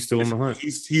he's still on the hunt.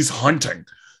 He's hunting.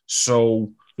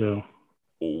 So Yeah.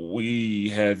 we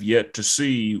have yet to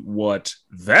see what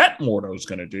that Mordo is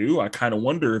going to do. I kind of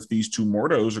wonder if these two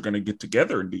Mordos are going to get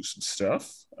together and do some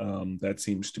stuff. That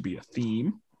seems to be a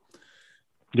theme.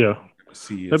 Yeah,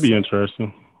 that'd be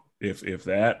interesting if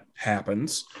that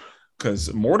happens, because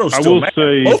Mordo's I still will mad.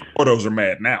 say Both Mordos are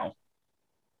mad now.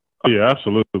 Oh, yeah,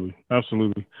 absolutely. As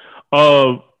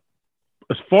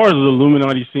far as the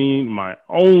Illuminati scene, my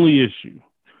only issue,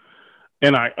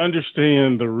 and I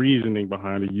understand the reasoning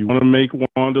behind it. You want to make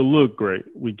Wanda look great.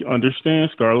 We understand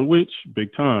Scarlet Witch,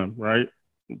 big time, right?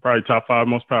 Probably top 5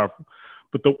 most powerful.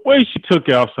 But the way she took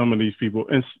out some of these people,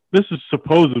 and this is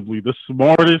supposedly the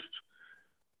smartest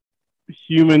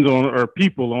humans or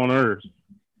people on Earth,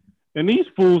 and these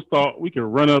fools thought we could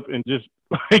run up and just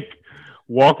like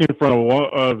walk in front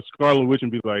of Scarlet Witch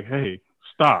and be like, "Hey,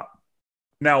 stop!"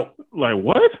 Now, like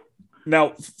what?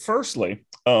 Now, firstly,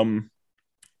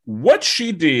 what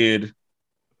she did,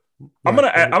 I'm gonna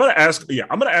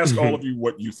ask all of you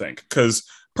what you think, because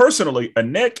personally, a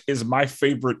neck is my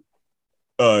favorite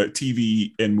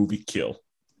TV and movie kill,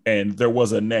 and there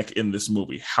was a neck in this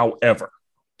movie. However,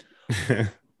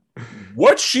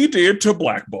 what she did to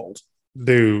Black Bolt,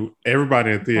 dude,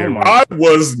 everybody in the theater, I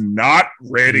was not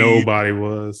ready. Nobody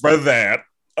was for that.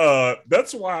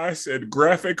 That's why I said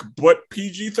graphic, but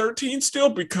PG-13 still,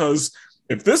 because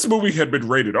if this movie had been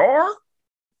rated R,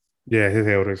 yeah, his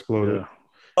head would have exploded.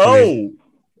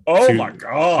 Yeah. My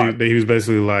god! He was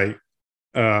basically like,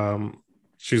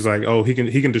 she's like, oh, he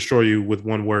can destroy you with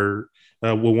one word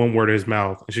in his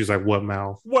mouth, and she's like, what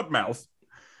mouth? What mouth?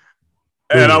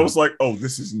 And I was like, oh,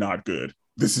 this is not good.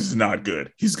 This is not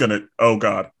good. He's gonna, oh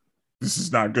god, this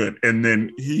is not good. And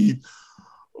then he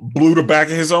blew the back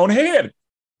of his own head.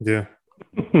 Yeah.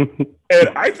 And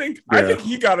I think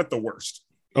he got it the worst.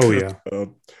 Oh yeah.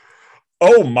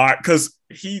 Because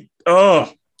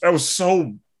that was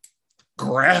so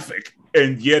graphic,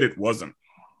 and yet it wasn't.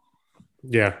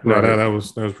 Yeah, no, right. that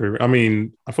was pretty. I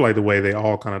mean, I feel like the way they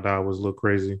all kind of died was a little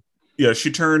crazy. Yeah,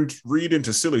 she turned Reed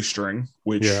into Silly String,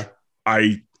 which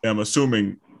I am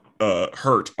assuming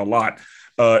hurt a lot.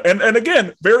 And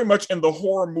again, very much in the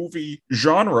horror movie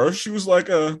genre, she was like,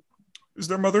 "Is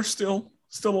their mother still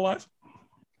alive?"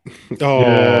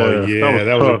 Oh yeah,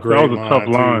 that was a great that was a tough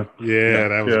line. Yeah,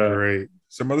 that was great.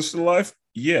 Is their mother still alive?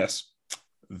 Yes.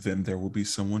 Then there will be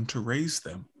someone to raise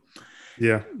them.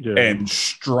 Yeah. And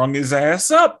strung his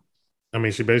ass up. I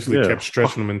mean, she basically kept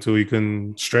stretching him until he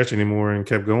couldn't stretch anymore and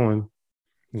kept going.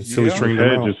 Until he stringed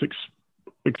him out. Just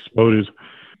exploded.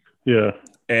 Yeah.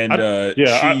 And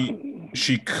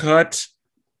she cut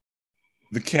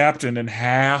the captain in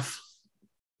half.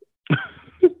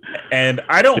 And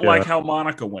I don't like how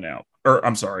Monica went out. Or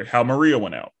I'm sorry, how Maria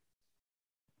went out.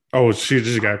 Oh, she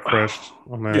just got crushed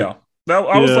on that. Yeah.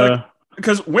 I was like,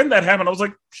 because when that happened, I was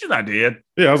like, she's not dead.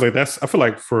 Yeah, I was like, I feel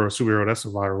like for a superhero, that's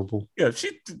survivable. Yeah,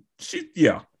 she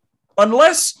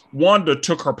unless Wanda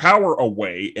took her power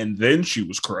away and then she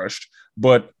was crushed.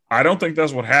 But I don't think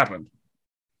that's what happened.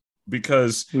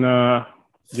 Because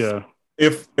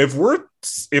if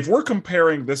we're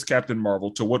comparing this Captain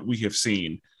Marvel to what we have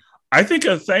seen, I think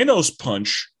a Thanos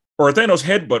punch, or a Thanos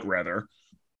headbutt rather,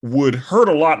 would hurt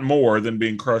a lot more than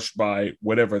being crushed by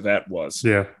whatever that was.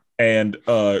 Yeah. And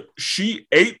she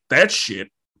ate that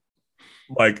shit.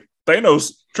 Like,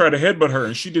 Thanos tried to headbutt her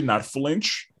and she did not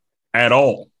flinch at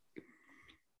all.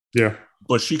 Yeah.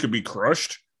 But she could be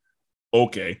crushed.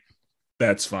 Okay,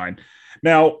 that's fine.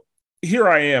 Now, here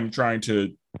I am trying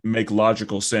to make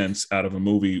logical sense out of a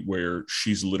movie where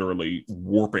she's literally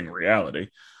warping reality.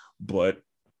 But,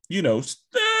 you know,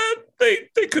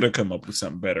 they could have come up with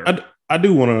something better. I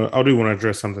do want to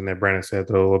address something that Brandon said,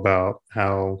 though, about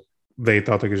how they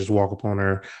thought they could just walk upon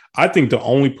her. I think the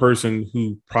only person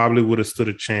who probably would have stood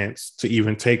a chance to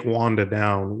even take Wanda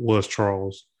down was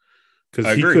Charles,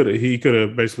 because he could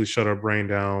have basically shut her brain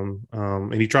down,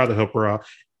 and he tried to help her out.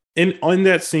 And on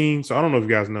that scene, so I don't know if you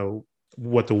guys know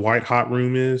what the White Hot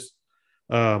Room is.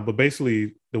 But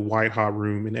basically, the White Hot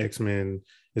Room in X-Men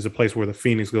is a place where the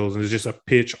Phoenix goes, and it's just a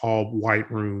pitch all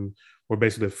white room where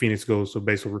basically the Phoenix goes to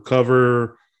basically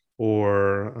recover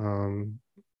or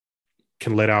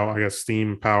can let out, I guess,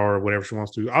 steam, power, whatever she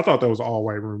wants to. I thought that was all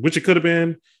white room, which it could have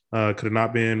been, could have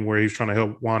not been, where he's trying to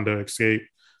help Wanda escape.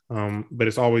 But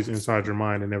it's always inside your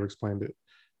mind and never explained it.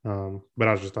 But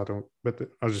I just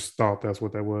thought that's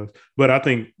what that was. But I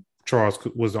think Charles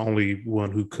was the only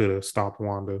one who could have stopped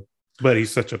Wanda. But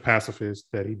he's such a pacifist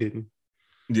that he didn't.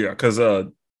 Yeah, because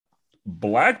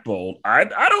Black Bolt, I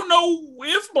don't know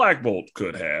if Black Bolt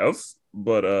could have,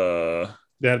 but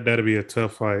that'd be a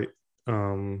tough fight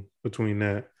between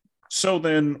that. So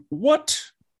then, what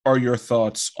are your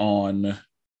thoughts on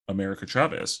America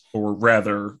Chavez, or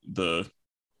rather the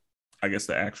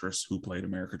actress who played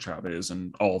America Chavez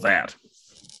and all that?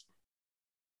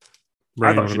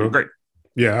 Brandon, I thought she did great.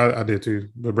 Yeah, I did too.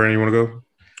 But Brandon, you want to go?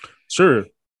 Sure.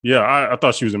 Yeah, I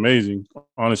thought she was amazing.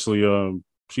 Honestly,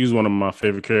 she's one of my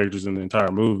favorite characters in the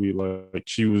entire movie. Like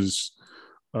she was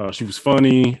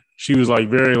funny. She was like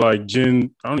very like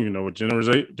Gen. I don't even know what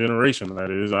generation that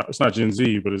is. It's not Gen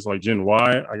Z, but it's like Gen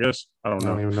Y, I guess. I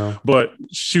don't even know. But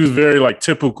she was very like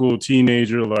typical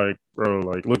teenager. Like, bro,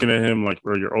 like looking at him like,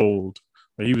 bro, you're old.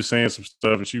 Like, he was saying some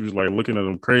stuff, and she was like looking at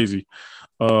him crazy.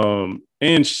 And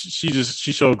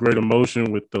she showed great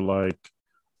emotion with the like.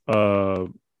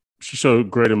 She showed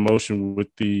great emotion with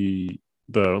the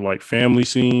like family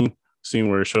scene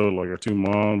where it showed like her two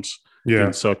moms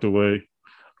getting sucked away.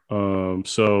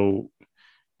 So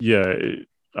yeah,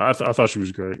 I thought she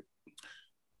was great.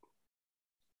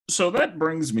 So that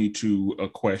brings me to a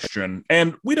question,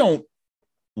 and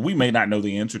we may not know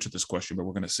the answer to this question, but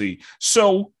we're going to see.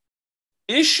 So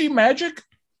is she magic?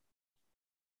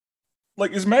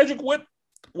 Like, is magic what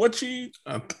she?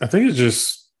 I think it's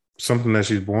just something that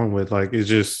she's born with. Like, it's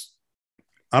just,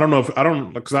 I don't know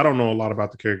because I don't know a lot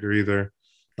about the character either.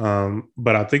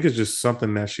 But I think it's just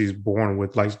something that she's born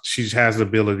with. Like, she has the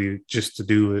ability just to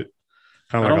do it.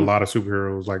 Kind of like a lot of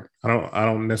superheroes. Like, I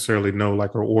don't necessarily know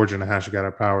like her origin and how she got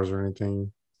her powers or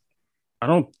anything. I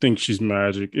don't think she's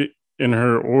magic. In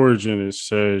her origin, it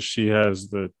says she has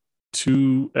the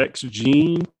 2X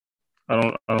gene.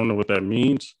 I don't know what that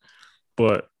means,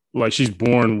 but like she's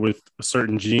born with a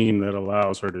certain gene that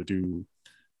allows her to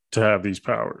have these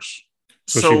powers.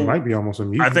 So she might be almost a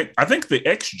mutant. I think the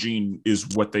X gene is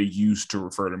what they use to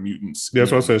refer to mutants. Yeah,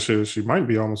 that's what I said. She might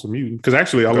be almost a mutant. Because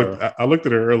actually, I looked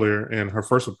at her earlier, and her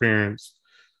first appearance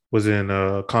was in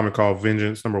a comic called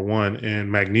Vengeance #1, and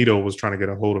Magneto was trying to get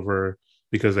a hold of her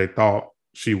because they thought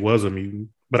she was a mutant.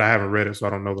 But I haven't read it, so I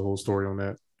don't know the whole story on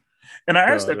that. And I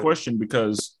asked that question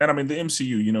because, and I mean, the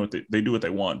MCU, you know, they do what they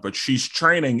want, but she's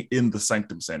training in the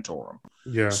Sanctum Sanctorum.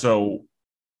 Yeah. So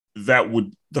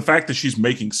the fact that she's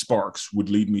making sparks would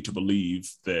lead me to believe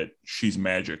that she's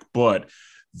magic, but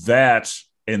that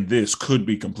and this could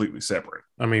be completely separate.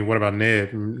 I mean, what about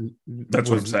Ned? That's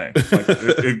what I'm saying.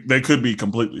 Like, they could be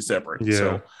completely separate. Yeah.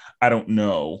 So I don't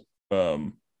know.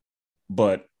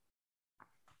 But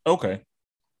okay.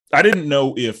 I didn't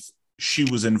know if she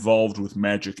was involved with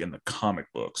magic in the comic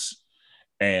books.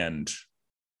 And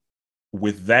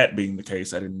with that being the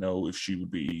case, I didn't know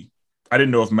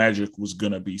if magic was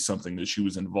going to be something that she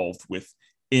was involved with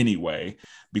anyway,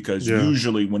 because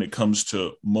usually when it comes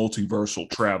to multiversal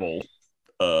travel,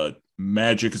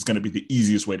 magic is going to be the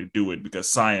easiest way to do it, because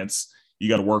science, you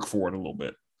got to work for it a little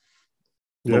bit.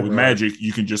 Yeah, but with magic,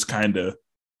 you can just kind of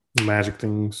magic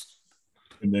things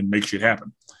and then make shit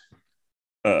happen.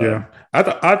 I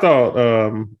thought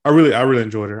I really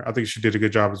enjoyed her. I think she did a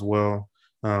good job as well.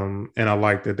 And I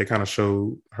like that they kind of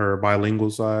showed her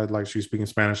bilingual side, like she was speaking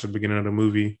Spanish at the beginning of the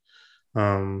movie.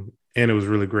 And it was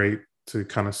really great to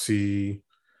kind of see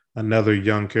another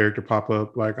young character pop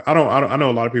up. Like, I know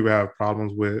a lot of people have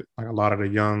problems with like a lot of the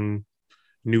young,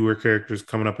 newer characters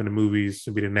coming up in the movies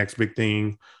to be the next big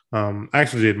thing. I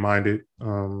actually didn't mind it.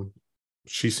 Her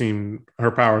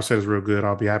power set is real good.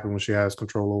 I'll be happy when she has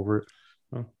control over it.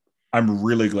 I'm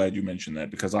really glad you mentioned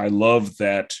that, because I love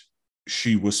that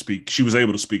she was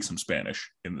able to speak some Spanish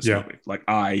in this movie. Like,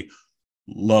 I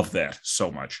love that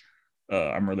so much.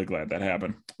 I'm really glad that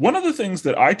happened. One of the things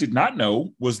that I did not know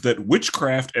was that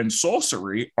witchcraft and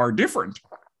sorcery are different.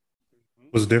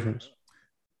 What's the difference?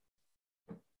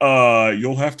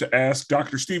 You'll have to ask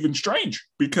Dr. Stephen Strange,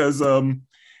 because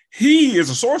he is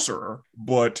a sorcerer,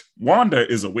 but Wanda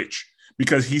is a witch,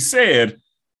 because he said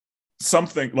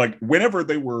something like, whenever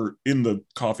they were in the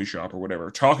coffee shop or whatever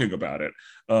talking about it,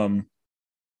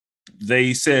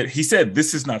 he said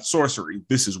this is not sorcery,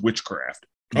 this is witchcraft,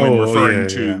 when referring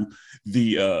to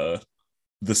the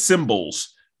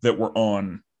symbols that were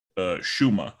on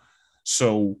Shuma.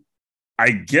 So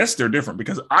I guess they're different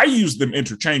because I use them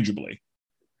interchangeably.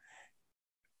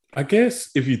 I guess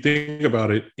if you think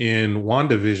about it, in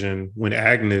WandaVision, when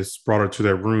Agnes brought her to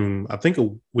their room, I think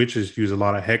witches use a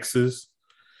lot of hexes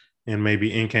and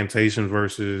maybe incantations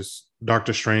versus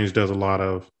Doctor Strange does a lot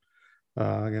of,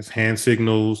 I guess, hand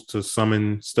signals to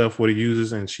summon stuff, what he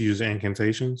uses, and she uses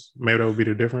incantations. Maybe that would be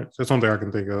the difference. That's something I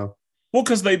can think of. Well,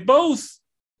 because they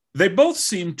both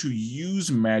seem to use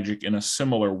magic in a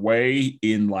similar way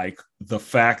in like the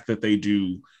fact that they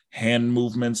do hand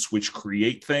movements which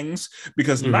create things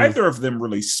because neither of them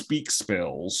really speak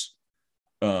spells.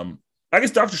 I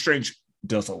guess Doctor Strange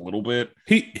does a little bit.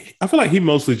 I feel like he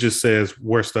mostly just says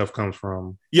where stuff comes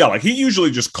from. Yeah, like he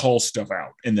usually just calls stuff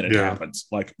out and then it happens.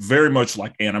 Like very much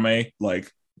like anime. Like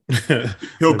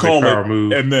he'll call it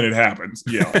move. And then it happens.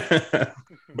 Yeah.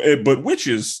 But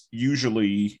witches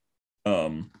usually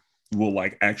will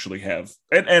like actually have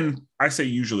and I say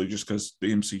usually just because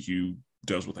the MCU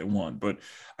does what they want, but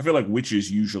I feel like witches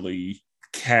usually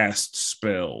cast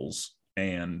spells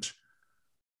and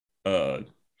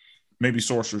maybe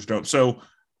sorcerers don't. So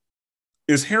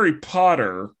is Harry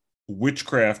Potter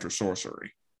witchcraft or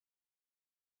sorcery?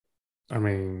 I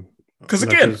mean, because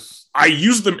again, I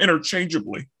use them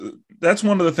interchangeably. That's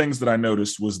one of the things that I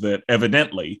noticed was that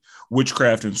evidently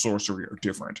witchcraft and sorcery are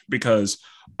different because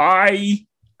I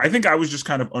think I was just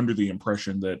kind of under the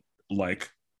impression that like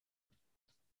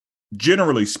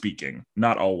generally speaking,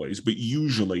 not always, but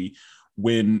usually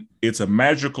when it's a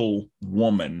magical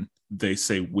woman, they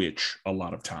say witch a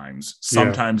lot of times.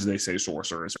 Sometimes they say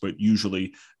sorceress, but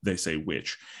usually they say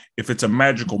witch. If it's a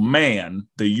magical man,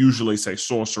 they usually say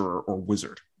sorcerer or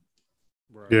wizard.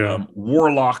 Yeah.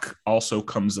 Warlock also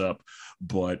comes up,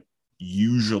 but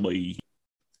usually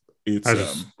it's I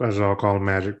just all call it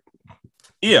magic.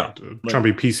 Yeah. Trying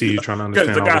to be PC, trying to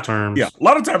understand all the terms. Yeah. A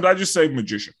lot of times I just say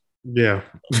magician. Yeah.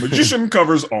 Magician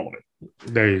covers all of it.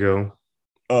 There you go.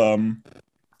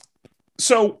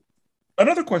 So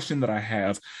another question that I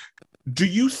have, do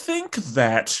you think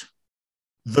that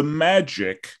the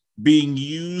magic being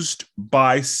used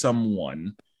by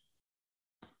someone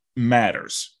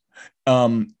matters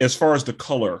as far as the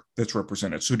color that's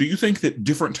represented? So do you think that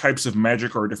different types of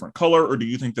magic are a different color, or do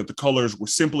you think that the colors were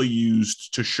simply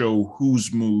used to show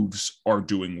whose moves are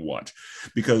doing what?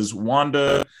 Because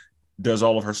Wanda does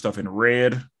all of her stuff in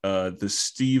red. The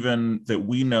Steven that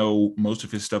we know, most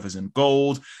of his stuff is in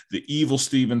gold. The evil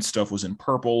Steven stuff was in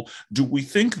purple. Do we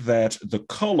think that the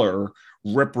color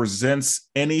represents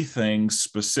anything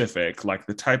specific, like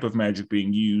the type of magic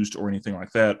being used or anything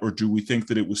like that? Or do we think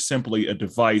that it was simply a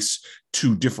device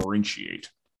to differentiate?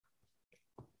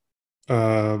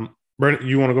 Brandon,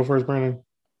 you want to go first, Brandon?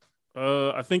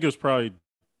 I think it was probably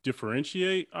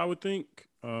differentiate, I would think.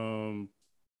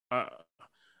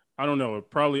 I don't know.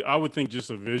 I would think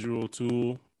just a visual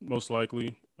tool, most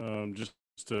likely, just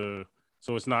to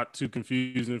so it's not too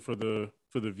confusing for the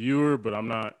viewer. But I'm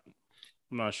not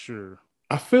sure.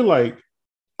 I feel like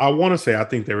I want to say I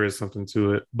think there is something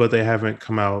to it, but they haven't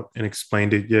come out and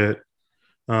explained it yet.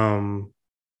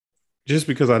 Just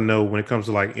because I know when it comes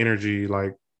to like energy,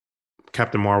 like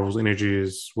Captain Marvel's energy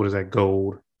is what is that,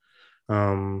 gold?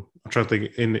 I'm trying to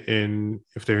think in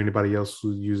if there anybody else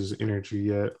who uses energy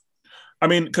yet. I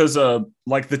mean, because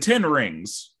like the 10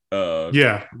 rings,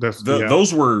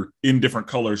 those were in different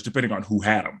colors depending on who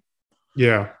had them.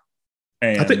 Yeah,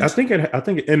 and I think,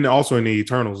 and also in the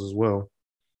Eternals as well.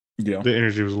 Yeah, the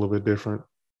energy was a little bit different.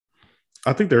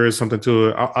 I think there is something to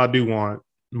it. I do want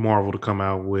Marvel to come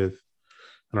out with,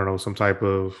 I don't know, some type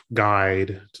of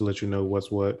guide to let you know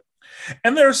what's what.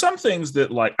 And there are some things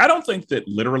that, like, I don't think that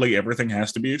literally everything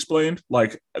has to be explained.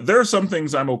 Like, there are some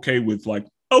things I'm okay with, like,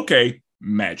 okay,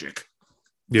 magic.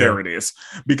 Yeah. There it is.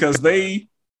 Because the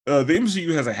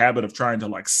MCU has a habit of trying to,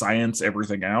 like, science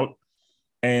everything out.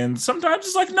 And sometimes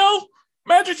it's like, no,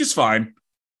 magic is fine.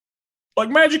 Like,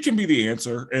 magic can be the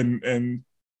answer, and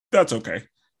that's okay.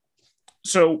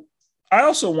 So I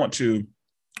also want to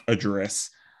address,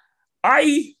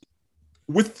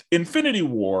 with Infinity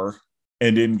War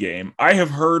and Endgame, I have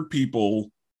heard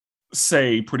people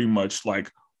say pretty much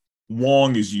like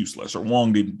Wong is useless or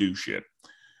Wong didn't do shit.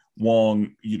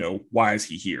 Wong, why is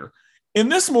he here? In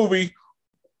this movie,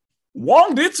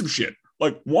 Wong did some shit.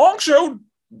 Like, Wong showed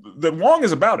that Wong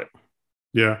is about it.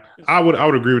 Yeah, I would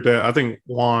agree with that. I think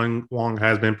Wong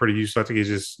has been pretty useful. I think he's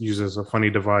just used as a funny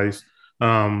device.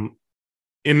 In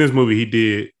this movie, he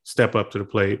did step up to the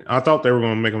plate. I thought they were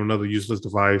going to make him another useless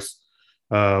device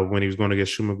when he was going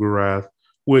against Shuma-Gorath,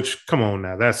 which, come on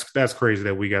now, that's crazy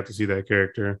that we got to see that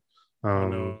character.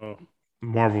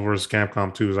 Marvel vs.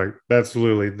 Capcom 2 is like, that's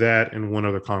literally that and one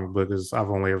other comic book I've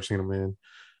only ever seen him in.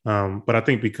 But I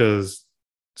think because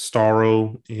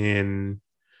Starro and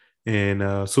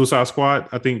Suicide Squad,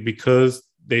 I think because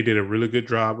they did a really good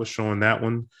job of showing that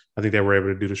one, I think they were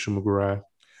able to do the Shumagurai.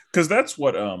 Because that's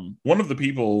what one of the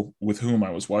people with whom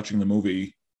I was watching the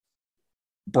movie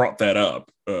brought that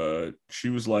up. She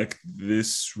was like,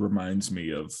 "This reminds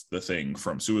me of the Thing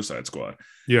from Suicide Squad."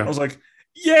 Yeah, I was like,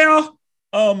 "Yeah,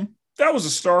 that was a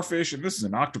starfish, and this is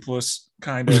an octopus,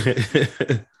 kind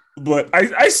of." But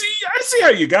I see how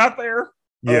you got there.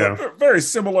 Yeah, Very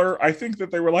similar. I think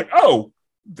that they were like, "Oh,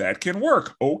 that can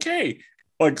work." Okay,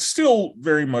 like still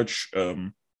very much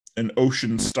an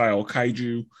ocean style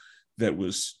kaiju that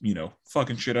was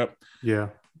fucking shit up. yeah.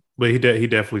 But he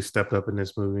definitely stepped up in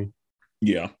this movie.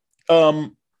 Yeah.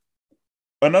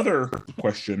 Another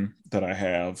question that I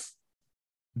have: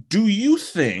 do you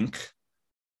think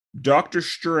Doctor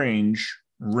Strange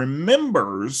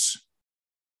remembers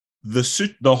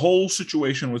the whole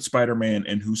situation with Spider-Man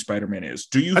and who Spider-Man is?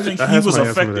 Do you think he was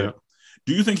affected?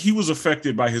 Do you think he was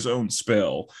affected by his own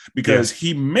spell? Because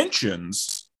he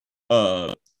mentions,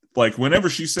 like whenever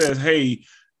she says, "Hey,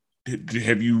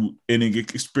 have you any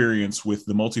experience with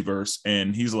the multiverse?"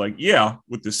 And he's like, "Yeah,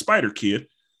 with this Spider Kid."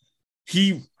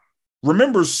 He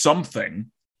remembers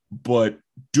something, but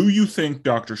do you think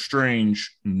Doctor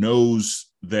Strange knows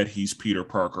that he's Peter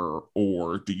Parker,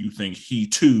 or do you think he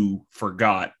too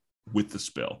forgot with the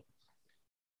spell?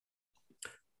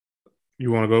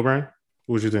 You want to go, Brian?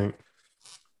 What do you think?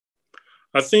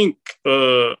 I think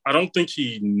I don't think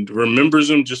he remembers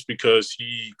him just because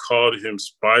he called him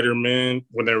Spider-Man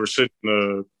when they were sitting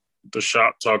in the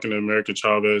shop talking to America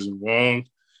Chavez and Wong.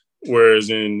 Whereas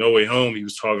in No Way Home, he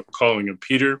was calling him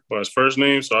Peter by his first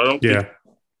name. So I don't think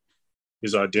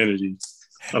his identity.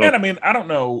 I mean, I don't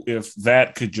know if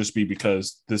that could just be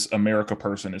because this America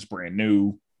person is brand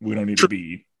new. We don't need to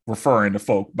be referring to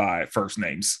folk by first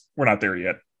names. We're not there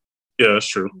yet. Yeah, that's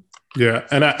true. Yeah,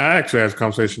 and I actually had a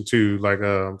conversation too. Like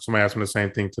somebody asked me the same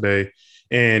thing today,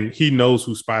 and he knows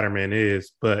who Spider-Man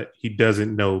is, but he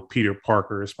doesn't know Peter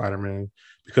Parker is Spider-Man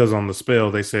because on the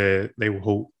spell they said they will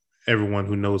hope everyone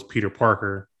who knows Peter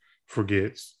Parker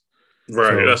forgets.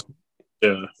 Right.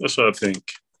 So, that's what I think.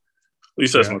 At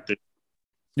least that's my theory.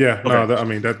 Yeah. Okay. No, I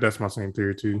mean that's my same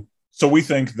theory too. So we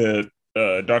think that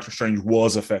Doctor Strange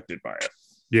was affected by it.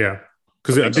 Yeah,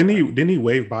 because didn't he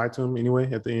wave bye to him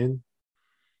anyway at the end?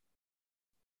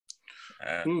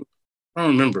 I don't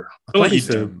remember. I think he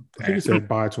said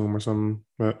bye to him or something.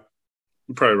 But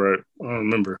you're probably right. I don't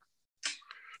remember.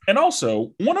 And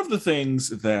also, one of the things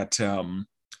that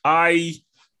I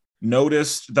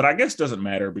noticed that I guess doesn't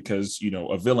matter because,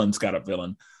 a villain's got a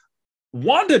villain.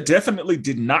 Wanda definitely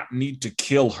did not need to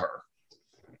kill her,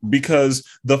 because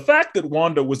the fact that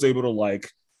Wanda was able to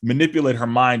manipulate her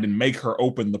mind and make her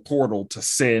open the portal to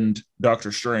send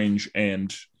Doctor Strange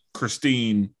and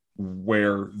Christine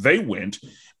where they went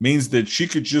means that she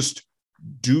could just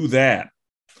do that.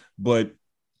 But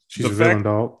she's a villain,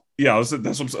 dog. Yeah, that's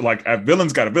what I'm saying. Like, a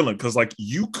villain's got a villain, because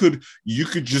you could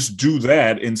just do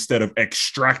that instead of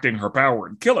extracting her power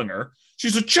and killing her.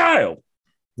 She's a child.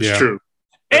 It's true.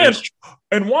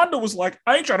 And Wanda was like,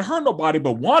 I ain't trying to hurt nobody,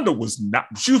 but Wanda was not.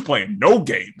 She was playing no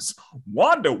games.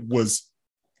 Wanda was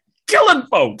killing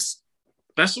folks.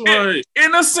 That's why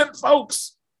innocent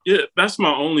folks. Yeah, that's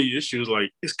my only issue. Is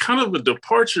it's kind of a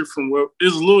departure from what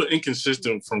is a little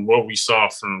inconsistent from what we saw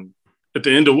from at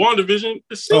the end of WandaVision.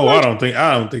 I don't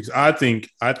think so. I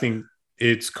think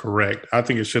it's correct. I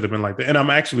think it should have been like that. And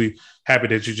I'm actually happy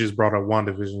that you just brought up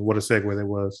WandaVision. What a segue that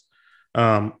was.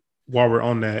 While we're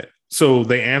on that, so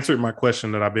they answered my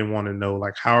question that I've been wanting to know,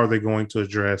 how are they going to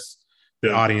address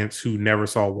the audience who never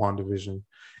saw WandaVision?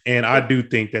 And I do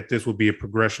think that this will be a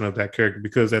progression of that character,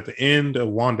 because at the end of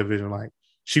WandaVision,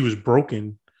 she was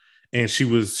broken and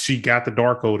she got the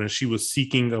Darkhold and she was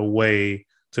seeking a way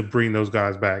to bring those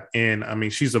guys back. And I mean,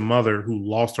 she's a mother who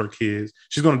lost her kids.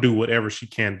 She's going to do whatever she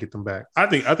can to get them back. I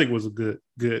think it was a good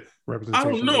representation.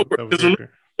 I don't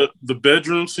know. The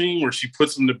bedroom scene where she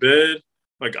puts him to bed,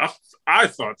 I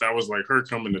thought that was her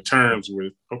coming to terms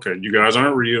with, okay, you guys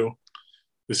aren't real.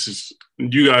 This is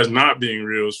you guys not being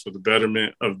real is for the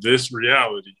betterment of this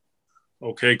reality.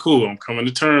 Okay, cool. I'm coming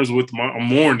to terms with I'm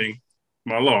mourning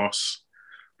my loss.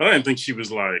 I didn't think she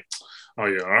was like, oh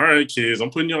yeah, all right, kids, I'm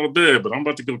putting y'all to bed, but I'm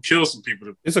about to go kill some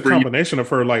people. It's a combination of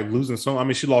her losing some. I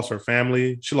mean, she lost her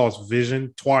family, she lost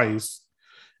Vision twice,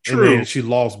 and then she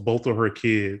lost both of her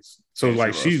kids.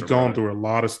 So she's gone through a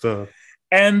lot of stuff.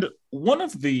 And one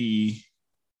of the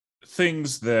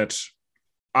things that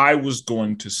I was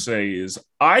going to say is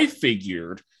I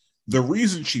figured the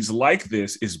reason she's like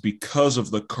this is because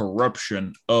of the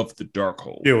corruption of the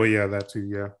Darkhold. Yeah, well, yeah, that too,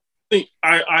 yeah. think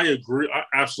I agree. I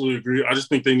absolutely agree. I just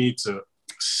think they need to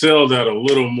sell that a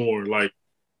little more, like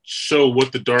show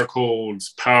what the Darkhold's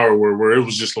power were, where it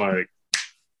was just like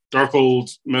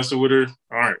Darkhold's messing with her.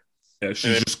 All right. Yeah,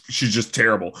 she's just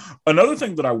terrible. Another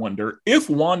thing that I wonder, if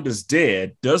Wanda's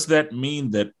dead, does that mean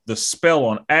that the spell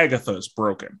on Agatha is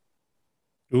broken?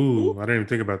 Ooh, I didn't even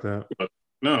think about that.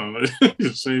 No,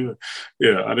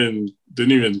 yeah, I didn't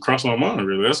even cross my mind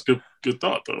really. That's good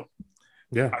thought though.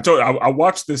 Yeah, I told you, I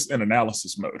watched this in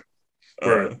analysis mode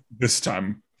Right. this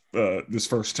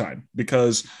first time,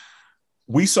 because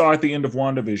we saw at the end of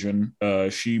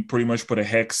WandaVision, she pretty much put a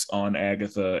hex on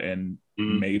Agatha and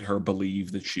made her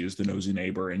believe that she is the nosy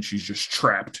neighbor, and she's just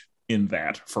trapped in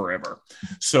that forever.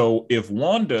 So if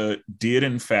Wanda did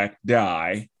in fact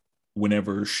die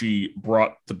whenever she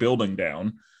brought the building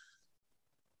down,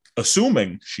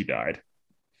 assuming she died,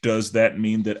 does that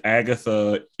mean that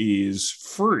Agatha is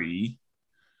free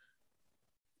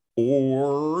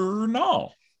or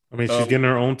no? I mean, she's getting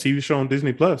her own TV show on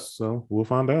Disney Plus, so we'll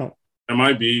find out. That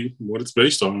might be what it's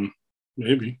based on,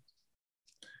 maybe.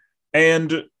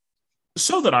 And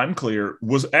so that I'm clear,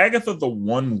 was Agatha the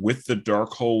one with the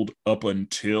Darkhold up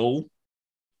until?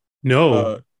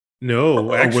 No.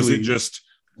 Or actually,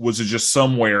 was it just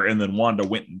somewhere and then Wanda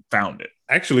went and found it?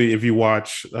 Actually, if you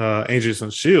watch Agents of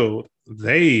S.H.I.E.L.D.,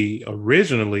 they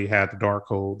originally had the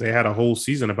Darkhold. They had a whole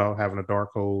season about having a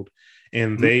Darkhold,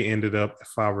 and they ended up,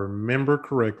 if I remember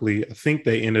correctly, I think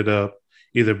they ended up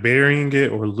either burying it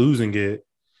or losing it.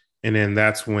 And then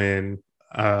that's when,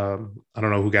 I don't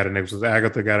know who got it next. Was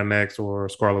Agatha got it next or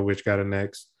Scarlet Witch got it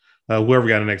next? Whoever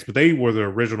got it next. But they were the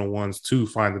original ones to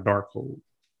find the Darkhold.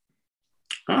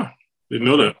 Didn't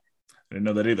know that. I didn't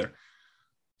know that either.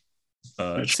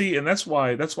 See, and that's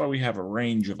why we have a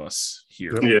range of us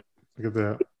here. Yeah. Look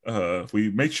at that. We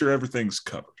make sure everything's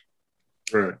covered.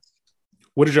 Right.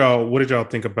 What did y'all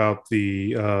think about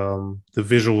the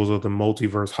visuals of the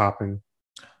multiverse hopping?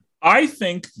 I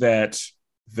think that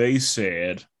they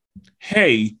said,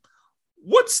 "Hey,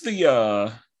 what's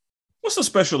the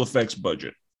special effects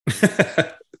budget?"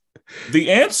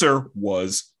 The answer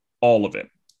was all of it.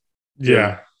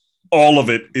 Yeah. All of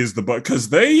it is the budget, because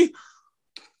the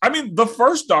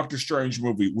first Doctor Strange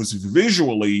movie was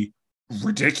visually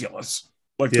ridiculous.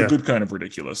 Like the good kind of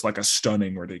ridiculous, like a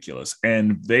stunning ridiculous.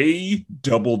 And they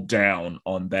doubled down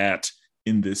on that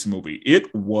in this movie.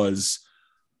 It was,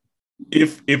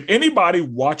 if anybody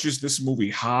watches this movie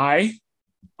high.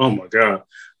 Oh my God.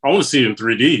 I want to see it in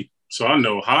 3D. So I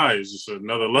know high is just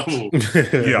another level.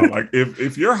 Yeah, like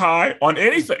if you're high on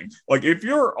anything, like if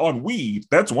you're on weed,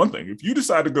 that's one thing. If you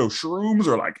decide to go shrooms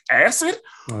or like acid,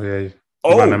 oh yeah, you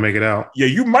might not make it out. Yeah,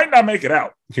 you might not make it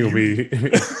out. You'll be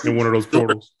in one of those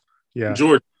portals. Yeah.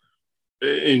 George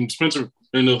and Spencer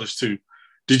and others too.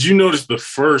 Did you notice the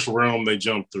first realm they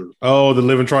jumped through? Oh, the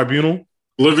Living Tribunal?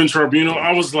 Living Tribunal.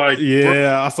 I was like,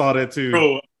 yeah, I saw that too.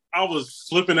 Bro, I was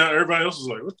flipping out. Everybody else was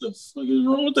like, what the fuck is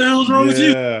wrong? What the hell is wrong with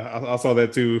you? Yeah, I saw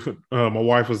that too. My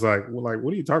wife was like, what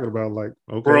are you talking about? Like,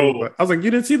 okay. Bro. I was like, you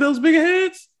didn't see those big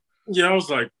heads? Yeah, I was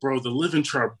like, bro, the Living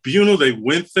Tribunal, they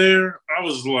went there. I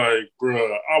was like,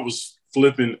 bro, I was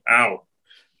flipping out.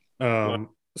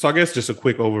 So I guess just a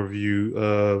quick overview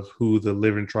of who the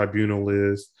Living Tribunal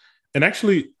is. And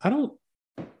actually,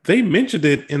 they mentioned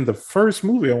it in the first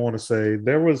movie, I want to say.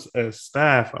 There was a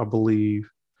staff, I believe,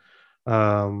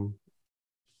 that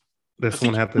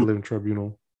someone had the Living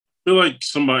Tribunal. I feel like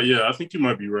I think you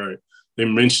might be right. They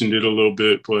mentioned it a little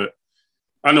bit, but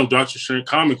I know Doctor Strange,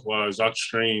 comic-wise, Doctor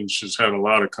Strange has had a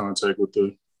lot of contact with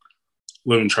the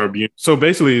Living Tribunal. So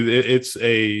basically, it's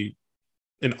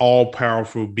an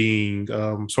all-powerful being,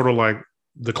 sort of like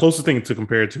the closest thing to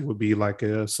compare it to would be like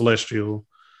a celestial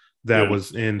that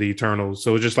was in the Eternals.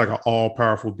 So it's just like an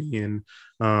all-powerful being,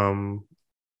 and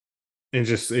it's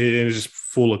just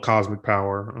full of cosmic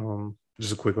power.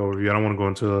 Just a quick overview. I don't want to go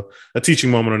into a teaching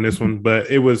moment on this one,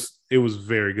 but it was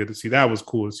very good to see. That was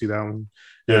cool to see that one.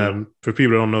 Yeah. For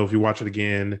people that don't know, if you watch it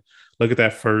again, look at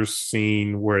that first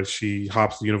scene where she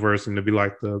hops the universe and it'd be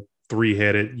like the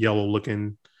 3-headed,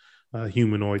 yellow-looking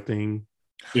humanoid thing.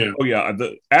 Yeah. Oh yeah.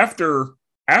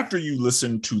 After you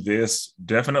listen to this,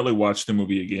 definitely watch the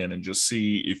movie again and just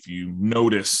see if you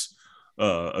notice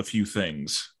a few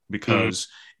things. Because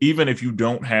even if you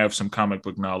don't have some comic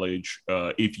book knowledge,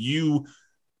 if you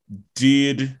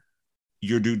did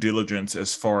your due diligence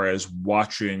as far as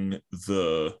watching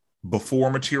the before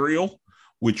material,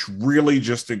 which really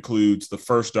just includes the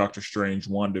first Doctor Strange,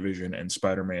 WandaVision, and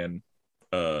Spider-Man.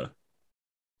 No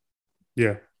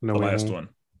last one.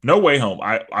 No Way Home.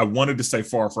 I wanted to say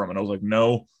Far From It. I was like,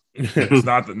 no, it's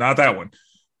not that one.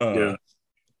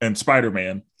 And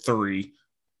Spider-Man 3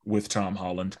 with Tom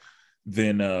Holland.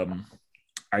 then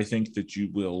I think that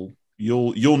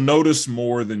you'll notice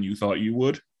more than you thought you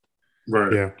would.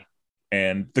 Right. Yeah.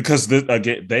 And because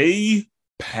again, they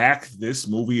pack this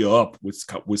movie up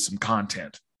with some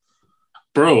content.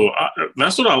 Bro,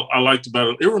 that's what I liked about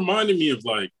it. It reminded me of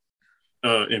like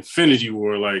Infinity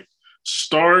War. Like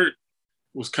start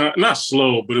was kind of not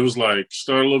slow, but it was like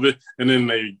start a little bit, and then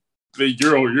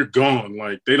you're gone.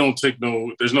 Like they don't take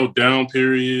there's no down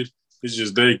period. It's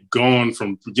just they gone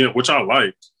from beginning, which I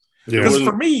like. Yeah. Because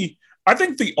for me, I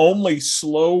think the only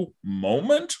slow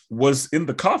moment was in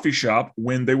the coffee shop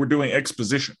when they were doing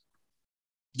exposition.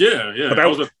 Yeah.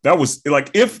 But that was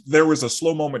like if there was a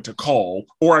slow moment to call,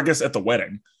 or I guess at the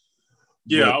wedding.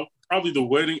 Yeah, probably the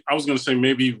wedding. I was gonna say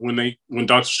maybe when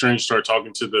Doctor Strange started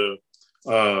talking to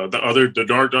the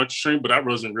Dark Doctor Strange, but that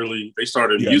wasn't really. They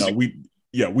started music.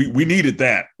 No, we needed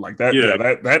that like that. Yeah,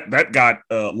 that got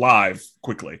live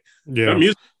quickly. Yeah, that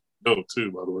music dope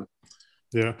too, by the way.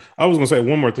 Yeah, I was gonna say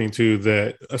one more thing too.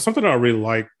 That something I really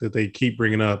like that they keep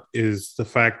bringing up is the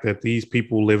fact that these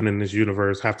people living in this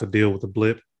universe have to deal with the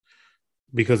blip.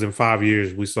 Because in 5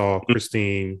 years, we saw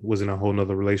Christine was in a whole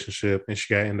nother relationship and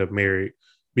she got ended up married.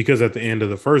 Because at the end of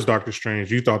the first Doctor Strange,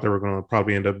 you thought they were going to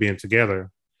probably end up being together.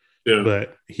 Yeah.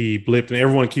 But he blipped and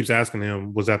everyone keeps asking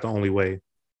him, was that the only way?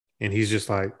 And he's just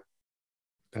like,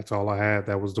 that's all I had.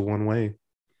 That was the one way.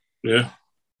 Yeah.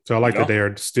 So I like that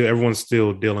everyone's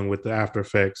still dealing with the after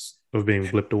effects of being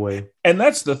blipped away. And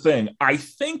that's the thing. I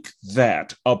think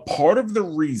that a part of the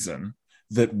reason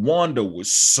that Wanda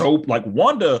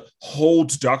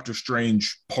holds Doctor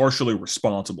Strange partially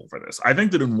responsible for this. I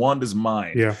think that in Wanda's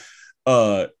mind,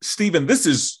 Stephen, this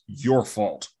is your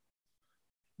fault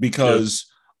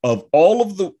because of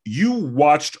you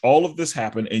watched all of this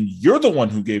happen and you're the one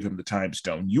who gave him the time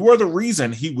stone. You are the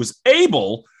reason he was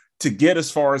able to get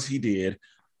as far as he did.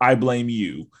 I blame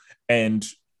you. And,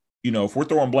 if we're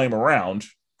throwing blame around,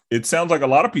 it sounds like a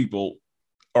lot of people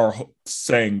are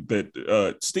saying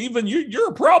that, Stephen, you're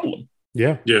a problem.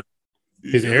 Yeah.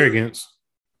 His arrogance.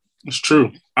 It's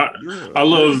true. I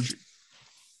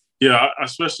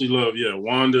especially love,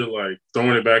 Wanda, like,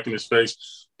 throwing it back in his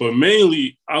face. But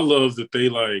mainly, I love that they,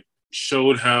 like,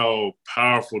 showed how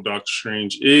powerful Doctor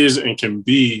Strange is and can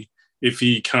be if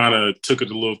he kind of took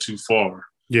it a little too far.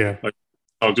 Yeah. Like,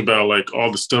 talked about, like,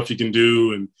 all the stuff he can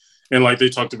do. And like they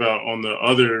talked about on the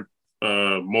other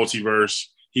multiverse,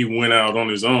 he went out on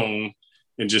his own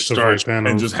and just started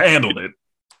and just handled it.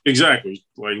 Exactly.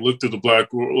 Like, look through the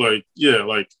black world. Like,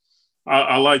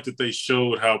 I like that they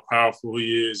showed how powerful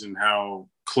he is and how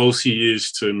close he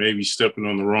is to maybe stepping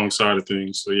on the wrong side of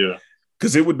things. So, yeah.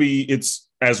 Because it's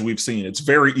as we've seen, it's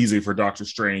very easy for Doctor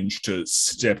Strange to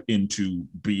step into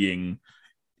being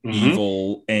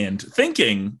evil and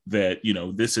thinking that,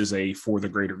 this is a for the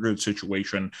greater good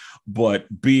situation, but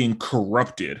being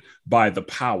corrupted by the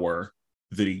power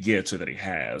that he gets or that he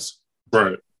has.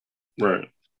 Right.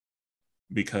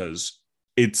 Because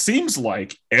it seems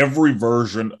like every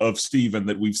version of Steven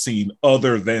that we've seen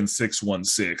other than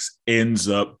 616 ends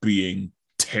up being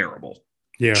terrible.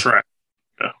 Yeah. Trash.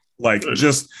 Like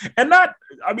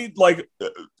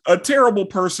a terrible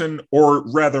person, or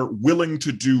rather willing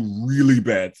to do really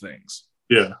bad things.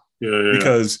 Yeah.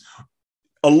 Because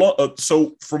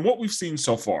so from what we've seen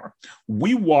so far,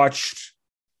 we watched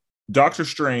Doctor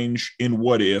Strange in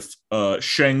What If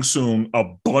Shang Tsung a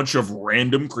bunch of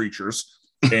random creatures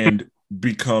and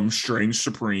become Strange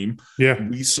Supreme. Yeah.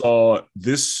 We saw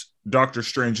this Doctor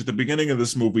Strange at the beginning of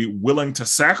this movie willing to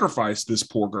sacrifice this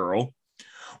poor girl.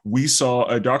 We saw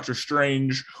a Doctor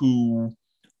Strange who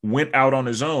went out on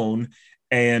his own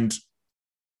and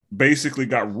basically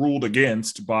got ruled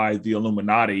against by the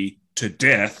Illuminati to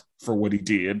death for what he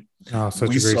did. Oh,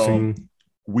 such a great scene.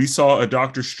 We saw a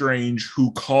Doctor Strange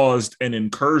who caused an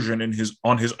incursion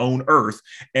on his own Earth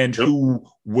and who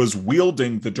was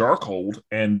wielding the Darkhold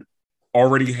and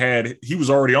he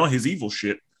was already on his evil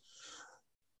shit.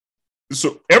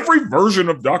 So every version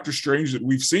of Doctor Strange that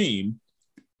we've seen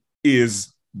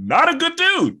is not a good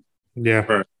dude. Yeah.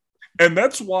 Right. And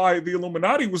that's why the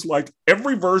Illuminati was like,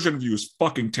 every version of you is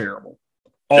fucking terrible.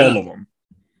 All of them.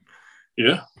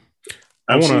 Yeah.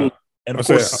 Absolutely. And of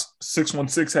course,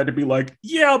 616 had to be like,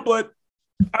 yeah, but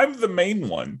I'm the main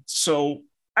one, so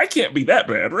I can't be that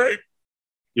bad, right?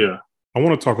 Yeah. I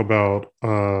want to talk about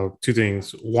two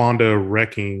things. Wanda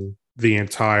wrecking the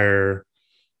entire,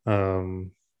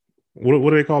 what do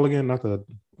they call again? Not the,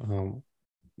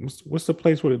 what's the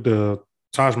place with the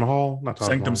Taj Mahal? Not Taj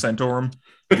Sanctum Mahal. Sanctorum.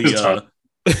 The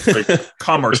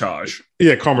Comertage.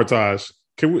 Yeah, Comertage.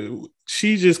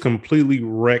 She just completely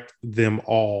wrecked them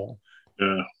all.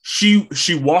 Yeah.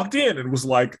 She walked in and was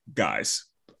like, guys,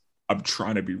 I'm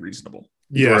trying to be reasonable.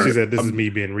 Yeah, Right. she said, "This is me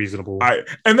being reasonable."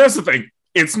 And that's the thing.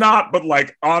 It's not, but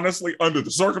like honestly, under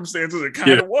the circumstances, it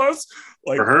kind of was.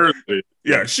 Like For her,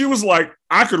 yeah, she was like,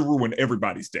 I could ruin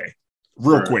everybody's day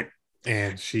real quick.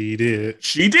 And she did.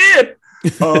 She did.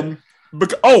 Because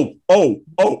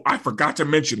I forgot to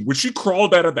mention when she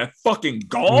crawled out of that fucking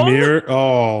gong mirror.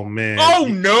 Oh man. Oh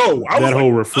no. That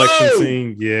whole reflection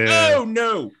scene. Yeah. Oh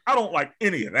no. I don't like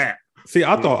any of that. See,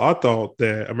 I thought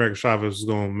that America Chavez was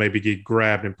going to maybe get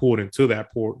grabbed and pulled into that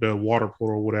the water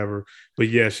portal or whatever. But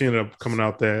yeah, she ended up coming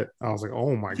out that I was like,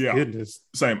 oh my goodness.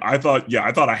 Same. I thought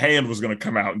a hand was going to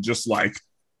come out and just like,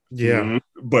 yeah.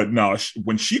 But no,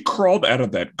 when she crawled out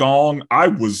of that gong, I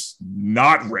was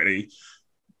not ready.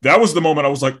 That was the moment I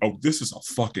was like, oh, this is a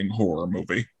fucking horror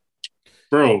movie.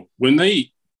 Bro, when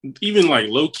they even like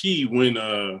low key when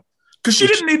because she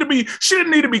didn't need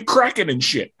to be cracking and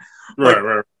shit.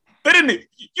 Right. You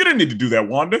didn't need to do that,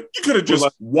 Wanda. You could have just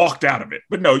walked out of it.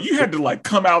 But no, you had to like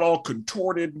come out all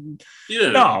contorted. Yeah.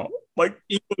 No, like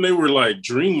even when they were like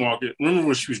dream walking. Remember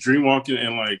when she was dream walking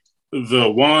and like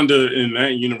the Wanda in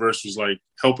that universe was like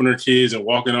helping her kids and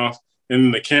walking off, and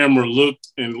then the camera looked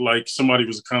and like somebody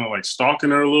was kind of like stalking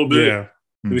her a little bit. Yeah.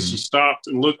 And then she stopped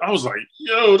and looked. I was like,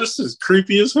 yo, this is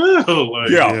creepy as hell.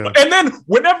 Like, yeah. And then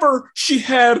whenever she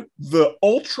had the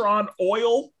Ultron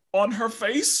oil on her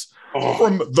face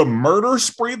from the murder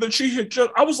spree that she had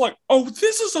just, I was like, oh,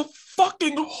 this is a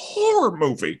fucking horror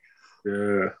movie.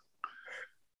 Yeah.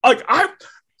 Like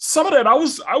some of that, I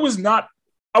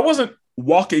wasn't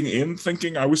walking in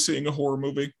thinking I was seeing a horror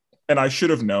movie, and I should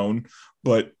have known.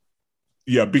 But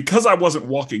yeah, because I wasn't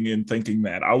walking in thinking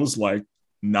that, I was like,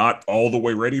 not all the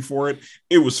way ready for it.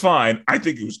 It was fine. I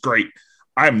think it was great.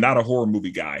 I'm not a horror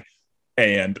movie guy.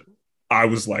 And I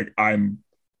was like, I'm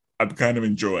kind of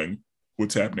enjoying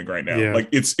what's happening right now. Yeah. Like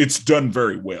it's done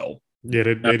very well. Yeah,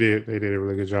 they did a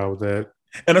really good job with that.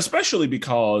 And especially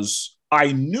because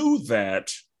I knew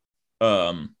that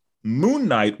Moon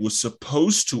Knight was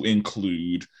supposed to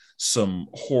include some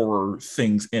horror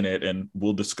things in it, and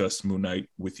we'll discuss Moon Knight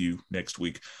with you next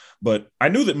week. But I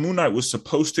knew that Moon Knight was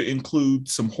supposed to include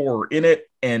some horror in it,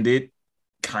 and it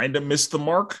kind of missed the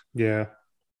mark. Yeah.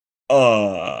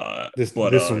 This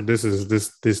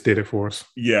did it for us.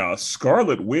 Yeah,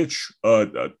 Scarlet Witch,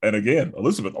 and again,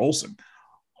 Elizabeth Olsen.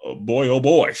 Boy, oh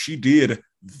boy, she did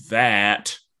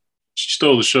that. She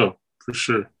stole the show for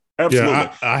sure. Absolutely.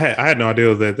 Yeah, I had no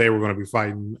idea that they were going to be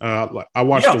fighting. I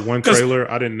watched the one trailer.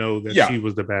 I didn't know that she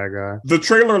was the bad guy. The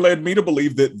trailer led me to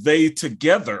believe that they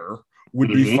together would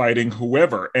be fighting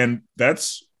whoever. And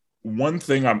that's one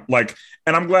thing I'm like,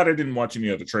 and I'm glad I didn't watch any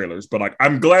other trailers, but like,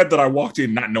 I'm glad that I walked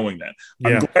in not knowing that.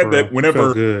 I'm glad that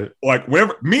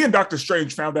whenever me and Doctor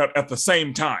Strange found out at the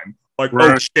same time, like,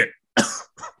 oh shit.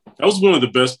 That was one of the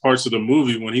best parts of the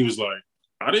movie when he was like,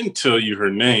 I didn't tell you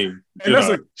her name. And that's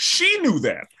like, she knew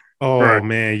that. Oh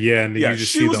man, yeah, and you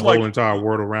just see the whole entire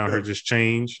world around her just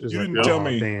change. It's you didn't tell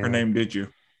me her name, did you?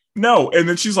 No, and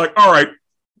then she's like, "All right,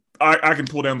 I can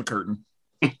pull down the curtain.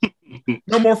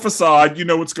 No more facade. You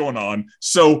know what's going on.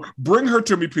 So bring her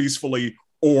to me peacefully,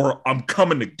 or I'm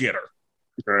coming to get her."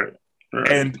 Right.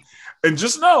 And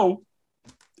just know,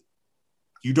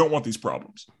 you don't want these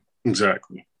problems.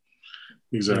 Exactly.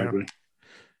 Yeah.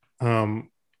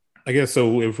 I guess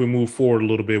so. If we move forward a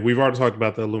little bit, we've already talked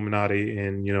about the Illuminati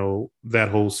and that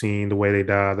whole scene, the way they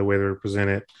die, the way they're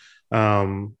presented.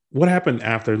 What happened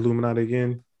after Illuminati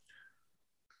again?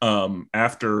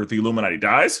 After the Illuminati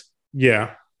dies,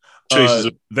 yeah,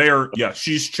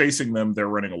 she's chasing them. They're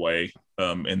running away,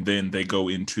 and then they go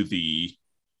into the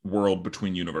world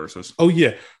between universes.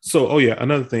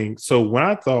 Another thing. So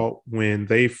when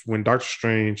Doctor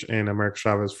Strange and America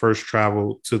Chavez first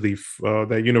traveled to the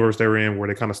that universe they were in, where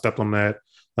they kind of stepped on that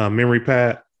memory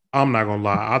pad, I'm not gonna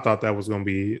lie, I thought that was gonna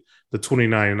be the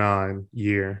 2099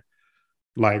 year.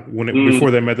 Like before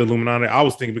they met the Illuminati, I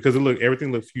was thinking, because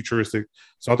everything looked futuristic,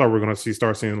 so I thought we were gonna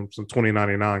start seeing some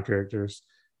 2099 characters.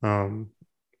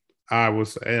 I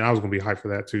was gonna be hyped for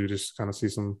that too, just kind of see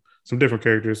some different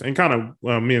characters. And kind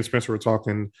of me and Spencer were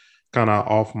talking kind of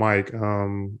off mic.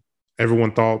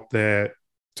 Everyone thought that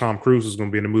Tom Cruise was going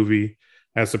to be in the movie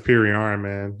as Superior Iron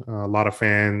Man. A lot of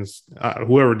fans,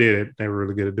 whoever did it, they were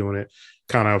really good at doing it,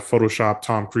 kind of photoshopped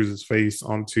Tom Cruise's face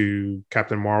onto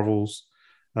Captain Marvel's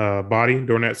body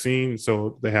during that scene.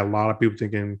 So they had a lot of people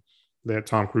thinking that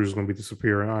Tom Cruise is going to be the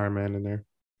Superior Iron Man in there.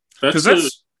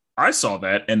 I saw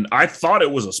that, and I thought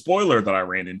it was a spoiler that I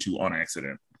ran into on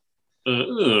accident.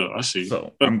 I see.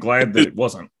 So I'm glad that it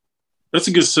wasn't. That's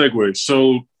a good segue.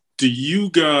 So do you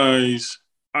guys,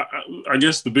 I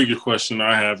guess the bigger question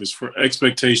I have is for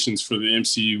expectations for the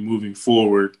MCU moving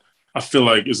forward, I feel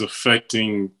like is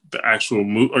affecting the actual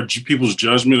movie or people's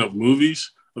judgment of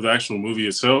movies, of the actual movie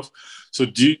itself. So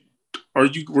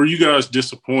were you guys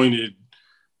disappointed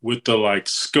with the like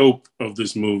scope of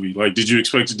this movie? Like, did you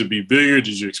expect it to be bigger?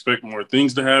 Did you expect more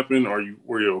things to happen?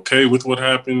 Were you okay with what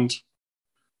happened?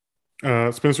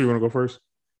 Spencer, you want to go first?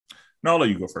 No, I'll let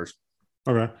you go first.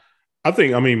 Okay.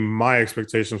 I mean, my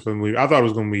expectations for the movie, I thought it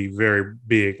was going to be very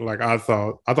big. Like, I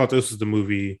thought this was the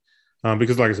movie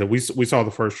because, like I said, we saw the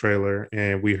first trailer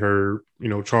and we heard,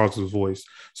 Charles's voice.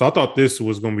 So I thought this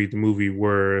was going to be the movie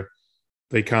where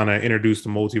they kind of introduced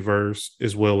the multiverse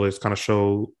as well as kind of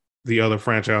show the other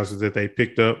franchises that they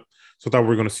picked up. So I thought we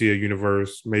were going to see a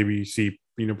universe, maybe see,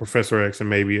 Professor X and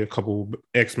maybe a couple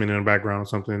X-Men in the background or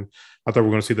something. I thought we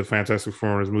were going to see the Fantastic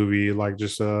Four in this movie, like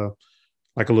just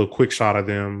like a little quick shot of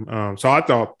them. So I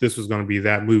thought this was going to be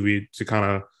that movie to kind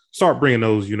of start bringing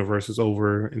those universes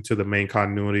over into the main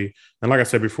continuity. And like I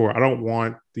said before, I don't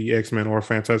want the X-Men or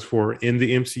Fantastic Four in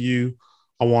the MCU.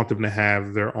 I want them to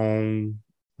have their own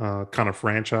kind of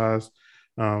franchise.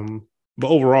 But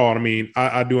overall, I mean,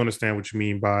 I do understand what you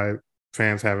mean by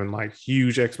fans having like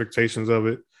huge expectations of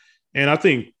it. And I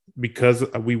think because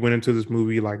we went into this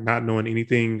movie like not knowing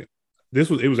anything,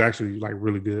 it was actually like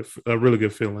really good, a really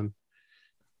good feeling.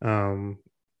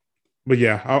 But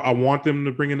yeah, I want them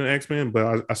to bring in the X-Men,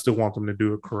 but I still want them to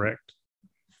do it correct.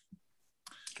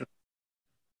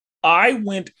 I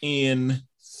went in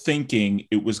thinking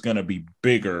it was going to be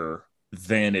bigger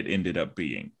than it ended up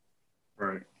being.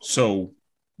 Right. So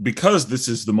because this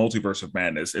is the Multiverse of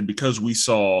Madness and because we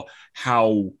saw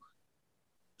how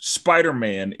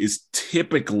Spider-Man is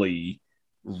typically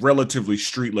relatively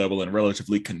street level and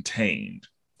relatively contained.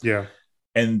 Yeah.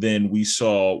 And then we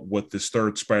saw what this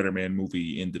third Spider-Man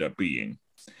movie ended up being.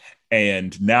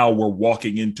 And now we're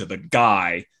walking into the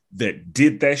guy that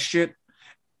did that shit.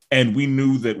 And we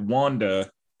knew that Wanda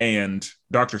and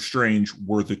Doctor Strange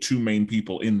were the two main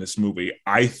people in this movie.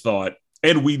 I thought,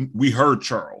 and we heard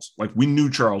Charles, like we knew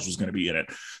Charles was going to be in it.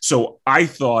 So I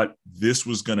thought this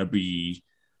was going to be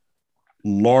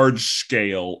large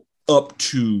scale up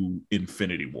to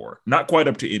Infinity War. Not quite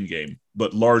up to Endgame,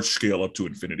 but large scale up to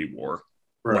Infinity War.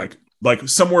 Right. Like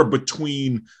somewhere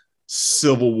between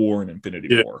Civil War and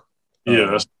Infinity War.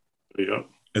 Yeah.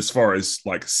 As far as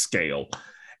like scale.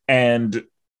 And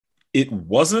it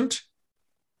wasn't.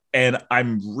 And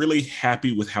I'm really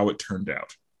happy with how it turned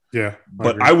out. Yeah.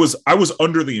 But I was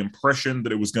under the impression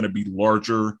that it was going to be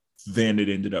larger than it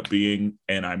ended up being.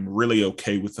 And I'm really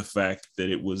okay with the fact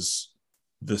that it was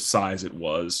the size it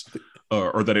was.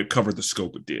 Or that it covered the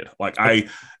scope it did. Like I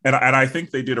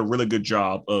think they did a really good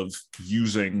job of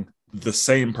using the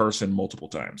same person multiple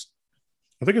times.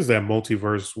 I think it's that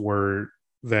multiverse word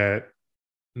that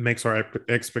makes our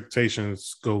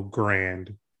expectations go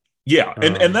grand. Yeah,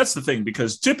 and that's the thing,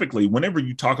 because typically whenever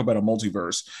you talk about a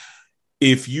multiverse,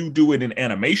 if you do it in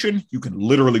animation, you can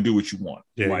literally do what you want.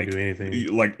 Yeah, like, you can do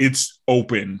anything. Like it's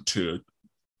open to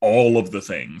all of the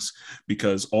things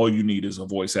because all you need is a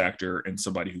voice actor and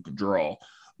somebody who can draw.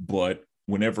 But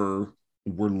whenever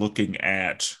we're looking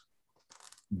at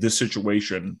this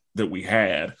situation that we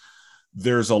had,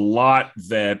 there's a lot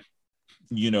that,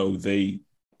 they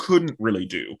couldn't really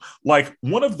do. Like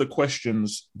one of the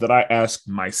questions that I asked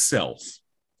myself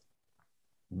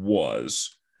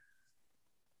was,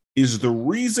 is the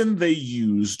reason they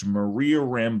used Maria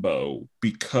Rambeau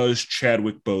because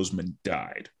Chadwick Boseman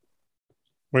died?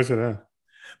 Where's it at?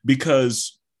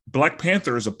 Because Black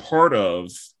Panther is a part of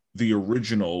the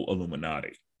original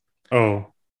Illuminati. Oh.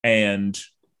 And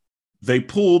they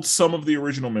pulled some of the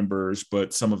original members,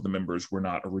 but some of the members were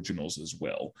not originals as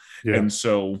well. Yeah. And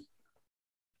so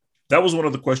that was one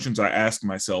of the questions I asked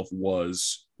myself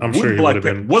was, Black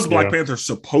Panther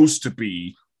supposed to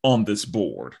be on this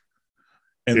board?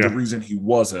 And the reason he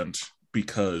wasn't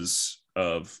because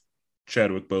of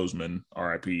Chadwick Boseman,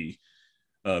 RIP,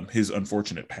 his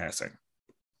unfortunate passing.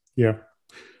 Yeah,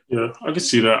 I can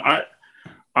see that.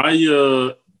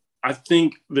 I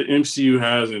think the MCU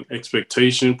has an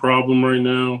expectation problem right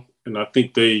now, and I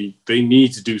think they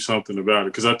need to do something about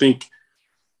it, because I think,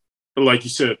 like you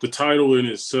said, the title in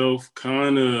itself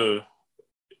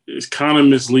is kind of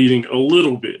misleading a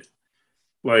little bit.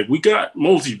 Like, we got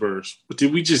multiverse, but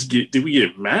did we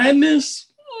get madness?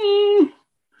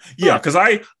 Yeah, because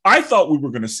I thought we were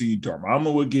going to see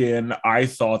Dormammu again. I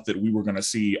thought that we were going to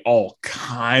see all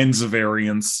kinds of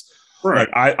variants. Right.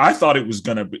 Like, I thought it was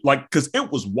going to be like, because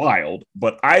it was wild,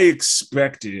 but I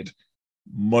expected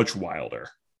much wilder.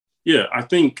 Yeah, I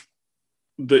think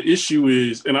the issue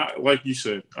is, and like you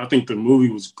said, I think the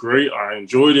movie was great. I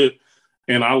enjoyed it.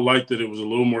 And I liked that it was a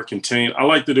little more contained. I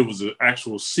liked that it was an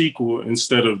actual sequel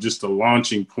instead of just a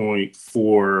launching point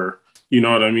for You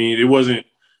know what I mean? It wasn't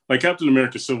like Captain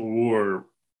America: Civil War.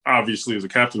 Obviously, is a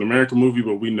Captain America movie,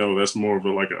 but we know that's more of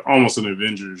almost an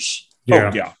Avengers. Oh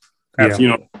Yeah. yeah, Yeah. absolutely.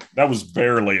 You know, that was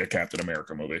barely a Captain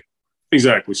America movie.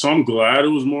 Exactly. So I'm glad it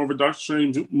was more of a Doctor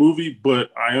Strange movie,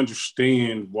 but I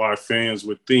understand why fans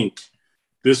would think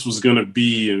this was going to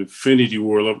be Infinity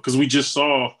War level because we just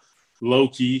saw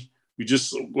Loki. We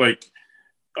just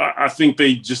I think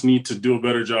they just need to do a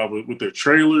better job with their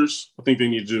trailers. I think they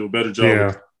need to do a better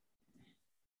job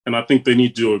and I think they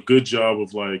need to do a good job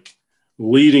of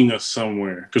leading us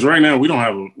somewhere. Because right now we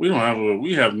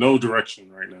have no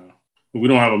direction right now. We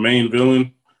don't have a main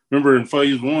villain. Remember in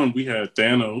phase 1 we had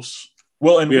Thanos.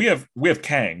 Well, and we have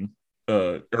Kang.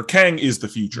 Or Kang is the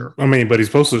future. I mean, but he's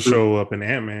supposed to show up in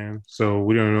Ant-Man, so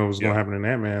we don't know what's going to happen in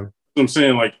Ant-Man. I'm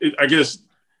saying, I guess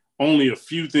only a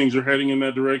few things are heading in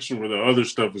that direction, where the other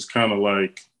stuff is kind of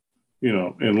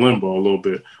in limbo a little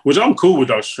bit. Which I'm cool with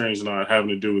Doctor Strange not having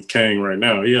to do with Kang right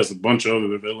now. He has a bunch of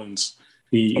other villains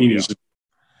he needs to.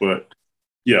 But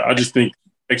yeah, I just think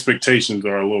expectations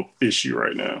are a little issue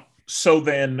right now. So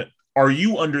then, are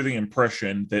you under the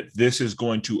impression that this is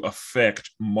going to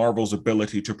affect Marvel's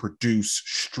ability to produce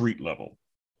street level?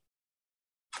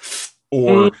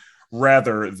 Or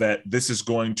rather, that this is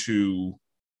going to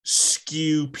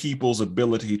skew people's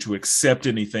ability to accept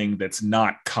anything that's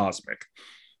not cosmic?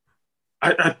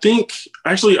 I think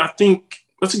that's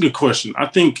a good question.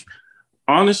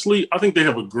 Honestly, I think they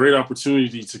have a great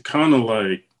opportunity to kind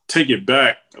of take it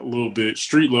back a little bit,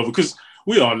 street level, because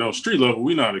we all know street level,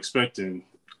 we're not expecting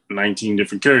 19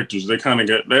 different characters. They kind of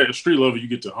got that street level, you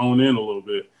get to hone in a little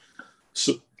bit.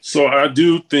 So I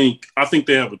think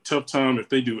they have a tough time. If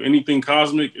they do anything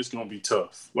cosmic, it's going to be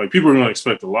tough. People are going to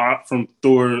expect a lot from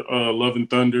Thor, Love and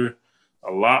Thunder,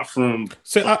 a lot from.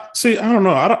 I don't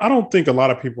know. I don't think a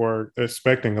lot of people are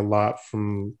expecting a lot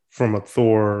from a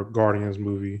Thor Guardians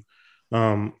movie.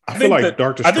 I feel like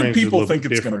Doctor Strange. I think people think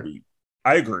it's going to be.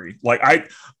 I agree.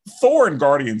 Thor and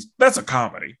Guardians, that's a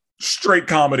comedy. Straight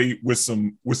comedy with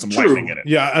some lightning in it.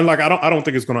 Yeah, and I don't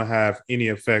think it's going to have any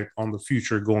effect on the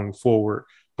future going forward.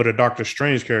 But a Doctor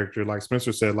Strange character, like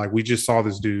Spencer said, we just saw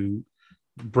this dude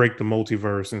break the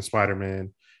multiverse in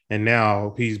Spider-Man, and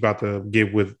now he's about to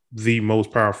get with the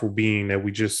most powerful being that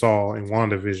we just saw in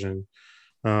WandaVision.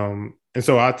 And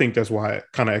so I think that's why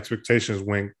kind of expectations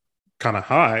went kind of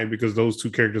high, because those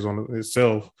two characters on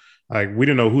itself. We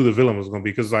didn't know who the villain was going to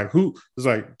be, because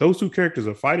those two characters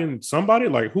are fighting somebody.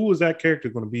 Who is that character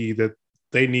going to be that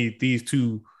they need these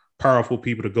two powerful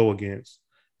people to go against?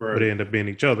 Right. But they end up being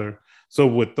each other. So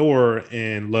with Thor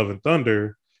and Love and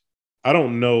Thunder, I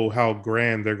don't know how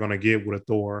grand they're going to get with a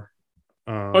Thor.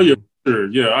 Yeah, sure.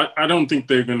 Yeah, I don't think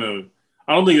they're going to.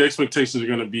 I don't think the expectations are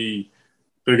going to be.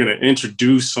 They're going to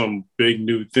introduce some big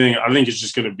new thing. I think it's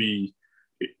just going to be.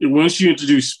 Once you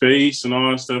introduce space and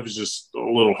all that stuff, it's just a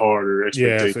little harder.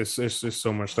 Yeah, it's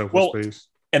so much stuff with space.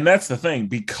 And that's the thing.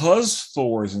 Because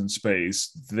Thor is in space,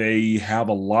 they have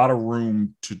a lot of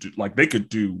room to do. They could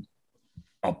do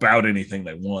about anything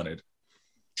they wanted.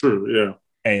 True, yeah.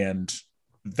 And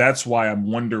that's why I'm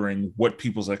wondering what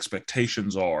people's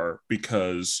expectations are.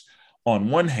 Because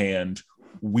on one hand,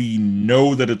 we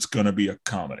know that it's going to be a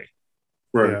comedy.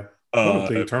 Right. Yeah. I don't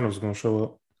think Eternals is going to show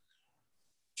up.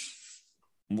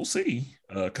 We'll see,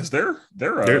 because they're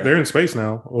in space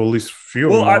now, or at least few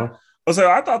of them are.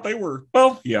 I thought they were.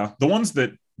 Well, yeah, the ones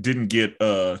that didn't get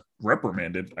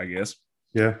reprimanded, I guess.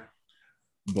 Yeah,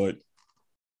 but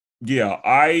yeah,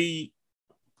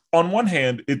 on one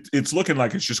hand, it's looking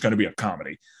like it's just going to be a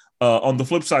comedy. On the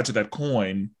flip side to that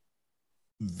coin,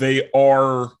 they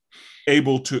are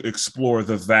able to explore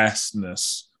the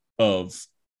vastness of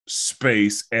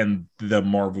space and the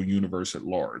Marvel universe at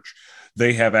large.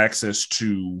 They have access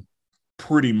to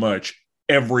pretty much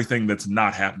everything that's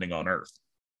not happening on Earth.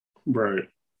 Right.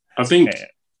 I think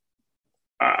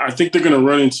they're going to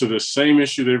run into the same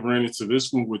issue they've run into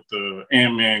this one with the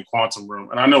Ant-Man Quantum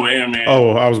Realm. And I know Ant-Man.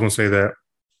 Oh, I was going to say that.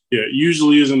 Yeah,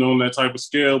 usually isn't on that type of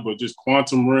scale, but just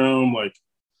Quantum Realm,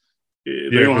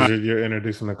 you're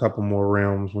introducing a couple more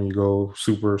realms when you go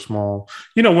super small.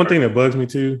 One thing that bugs me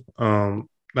too, now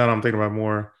that I'm thinking about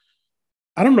more,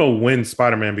 I don't know when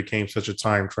Spider-Man became such a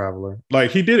time traveler.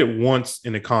 He did it once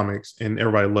in the comics and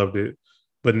everybody loved it.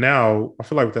 But now I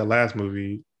feel like with that last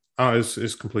movie,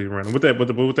 it's completely random.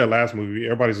 With that last movie,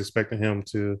 everybody's expecting him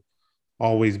to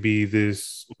always be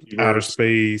this outer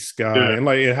space guy. Yeah. And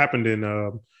it happened in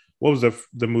what was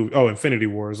the movie? Oh, Infinity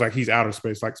War. It's he's outer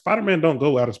space. Spider-Man don't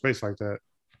go outer space like that.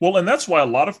 Well, and that's why a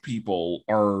lot of people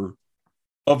are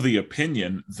of the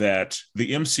opinion that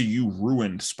the MCU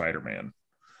ruined Spider-Man.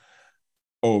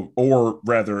 or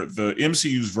rather, the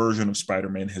MCU's version of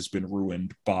Spider-Man has been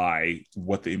ruined by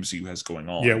what the MCU has going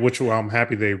on. Yeah, which I'm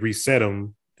happy they reset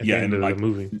him at the end of the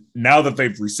movie. Now that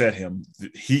they've reset him,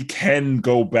 he can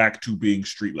go back to being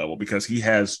street level because he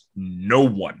has no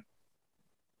one.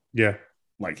 Yeah.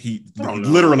 Like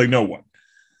literally no one.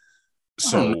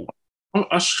 So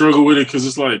I struggle with it because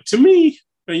it's like, to me,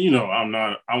 and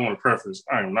I want to preface,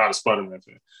 I am not a Spider-Man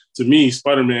fan. To me,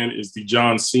 Spider-Man is the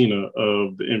John Cena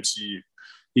of the MCU.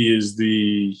 He is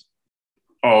he's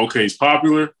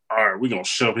popular. All right, we're going to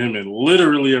shove him in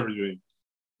literally everything.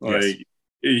 Like,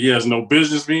 he has no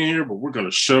business being here, but we're going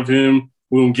to shove him.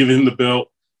 We're going to give him the belt.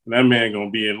 And that man going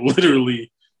to be in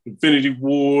literally Infinity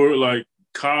War, like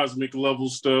cosmic level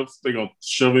stuff. They're going to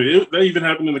shove it. That even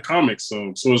happened in the comics. So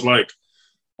it's like,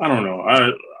 I don't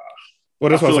know.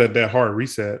 That's why I said that hard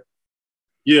reset.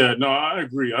 Yeah, no, I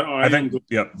agree. I think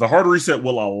the hard reset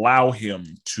will allow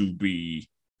him to be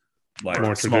like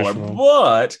more smaller.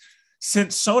 But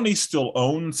since Sony still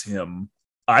owns him,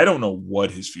 I don't know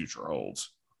what his future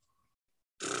holds.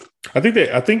 I think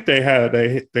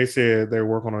they said they're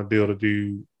working on a deal to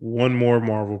do one more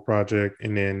Marvel project,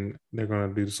 and then they're going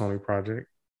to do the Sony project.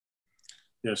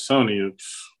 Yeah, Sony.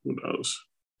 Who knows?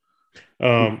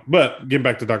 But getting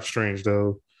back to Doctor Strange,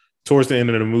 though, towards the end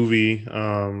of the movie,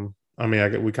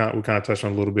 we kind of touched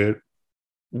on a little bit.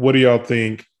 What do y'all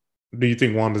think? Do you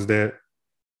think Wanda's dead?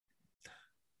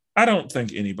 I don't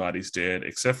think anybody's dead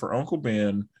except for Uncle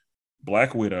Ben,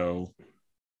 Black Widow,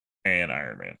 and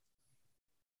Iron Man.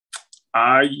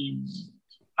 I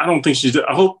don't think she's dead.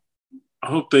 I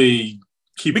hope they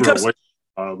keep her away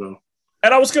though.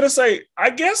 And I was gonna say, I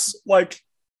guess like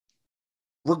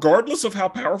regardless of how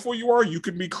powerful you are, you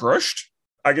can be crushed.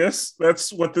 I guess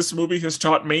that's what this movie has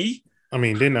taught me. I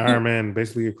mean, didn't Iron Man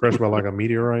basically get crushed by like a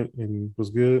meteorite and was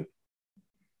good?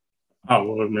 Oh,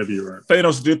 well, maybe you're right.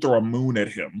 Thanos did throw a moon at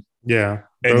him. Yeah.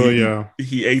 And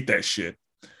he ate that shit.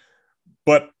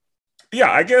 But yeah,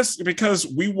 I guess because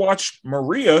we watched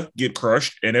Maria get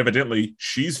crushed and evidently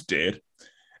she's dead.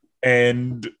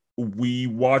 And we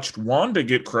watched Wanda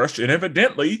get crushed and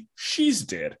evidently she's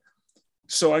dead.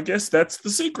 So I guess that's the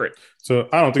secret. So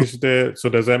I don't think she's dead. So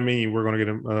does that mean we're going to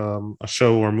get a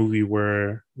show or movie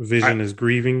where Vision is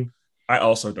grieving? I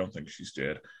also don't think she's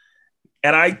dead.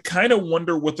 And I kind of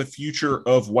wonder what the future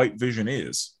of White Vision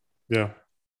is. Yeah.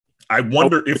 I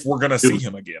wonder if we're going to see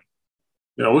him again.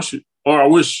 Yeah, I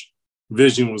wish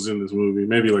Vision was in this movie.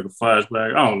 Maybe like a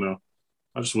flashback. I don't know.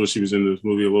 I just wish he was in this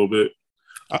movie a little bit.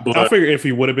 I figure if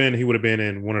he would have been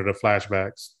in one of the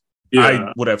flashbacks. Yeah.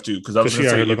 I would have to, because I was she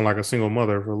started looking like a single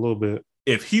mother for a little bit.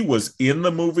 If he was in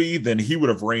the movie, then he would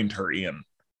have reined her in.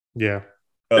 Yeah.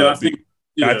 I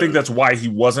think that's why he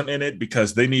wasn't in it,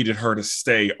 because they needed her to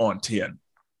stay on 10.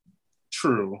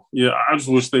 True. Yeah, I just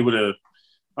wish they would have,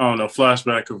 I don't know,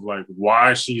 flashback of like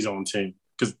why she's on 10.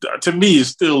 Because to me, it's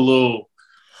still a little.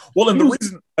 Well, and the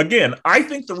reason, again, I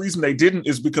think the reason they didn't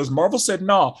is because Marvel said,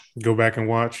 "No, go back and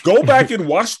watch. Go back and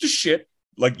watch the shit.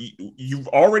 Like you've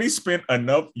already spent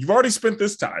enough. You've already spent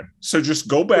this time, so just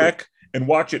go back and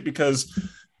watch it." Because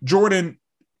Jordan,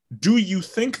 do you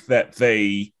think that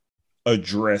they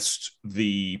addressed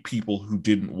the people who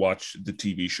didn't watch the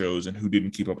TV shows and who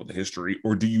didn't keep up with the history,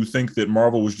 or do you think that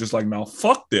Marvel was just like, "No,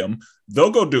 fuck them.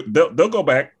 They'll go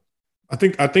back." I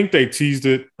think they teased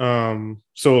it.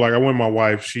 So like I went with my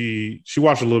wife, she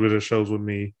watched a little bit of shows with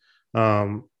me.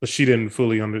 But she didn't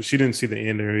she didn't see the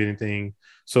end or anything.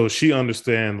 So she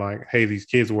understand like, hey, these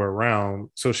kids were around.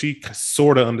 So she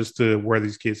sort of understood where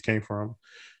these kids came from.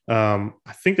 I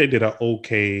think they did an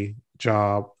okay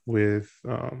job with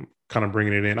kind of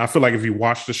bringing it in. I feel like if you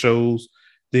watch the shows,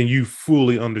 then you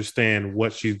fully understand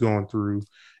what she's going through.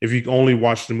 If you only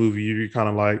watch the movie, you're kind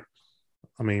of like,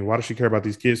 I mean, why does she care about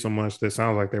these kids so much? That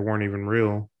sounds like they weren't even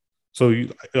real. So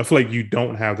I feel like you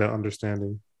don't have that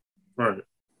understanding. Right.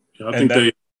 Yeah, I think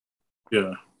they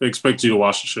expect you to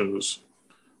watch the shows,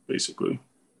 basically.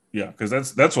 Yeah, because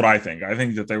that's what I think. I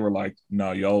think that they were like,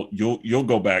 no, you'll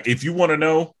go back. If you want to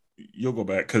know, you'll go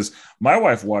back. Because my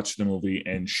wife watched the movie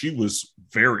and she was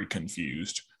very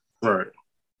confused. Right.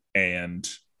 And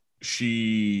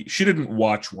she didn't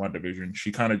watch WandaVision.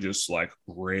 She kind of just like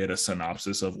read a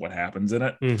synopsis of what happens in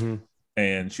it. Mm-hmm.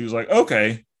 And she was like,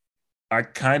 okay, I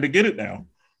kind of get it now.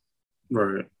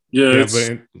 Right. Yeah,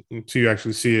 but until you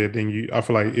actually see it, then I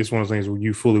feel like it's one of those things where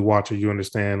you fully watch it, you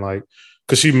understand, like,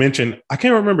 because she mentioned, I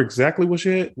can't remember exactly what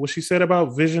she said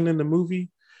about Vision in the movie,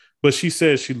 but she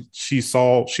said she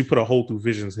put a hole through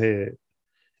Vision's head.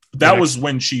 That was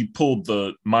when she pulled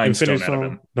the Mind Stone out of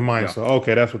him. The Mind Stone.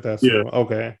 Okay, that's what that's. Yeah.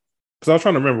 Okay. Because I was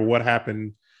trying to remember what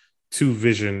happened to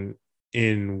Vision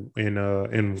in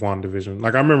WandaVision.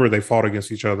 Like I remember they fought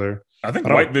against each other. I think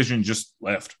White Vision just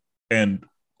left, and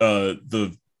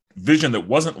the Vision that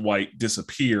wasn't white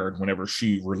disappeared whenever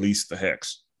she released the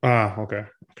hex. Okay.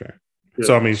 Yeah.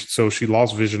 So I mean, so she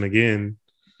lost Vision again.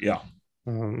 Yeah.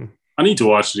 I need to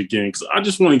watch it again because I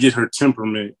just want to get her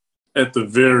temperament at the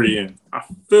very end. I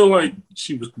feel like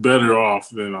she was better off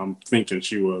than I'm thinking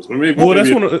she was.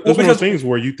 That's one of those things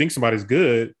where you think somebody's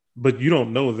good, but you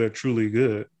don't know they're truly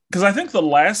good. Because I think the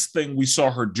last thing we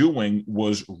saw her doing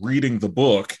was reading the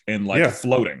book and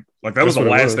floating. Like that was the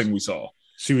last thing we saw.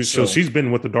 So she's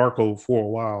been with the Darkhold for a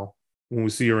while when we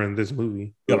see her in this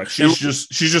movie. Yeah, like she's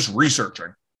just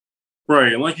researching.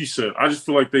 Right, and like you said, I just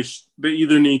feel like they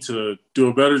either need to do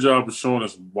a better job of showing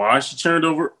us why she turned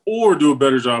over, or do a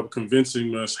better job of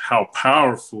convincing us how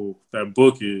powerful that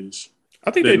book is.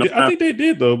 I think they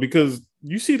did though, because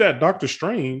you see that Doctor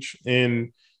Strange,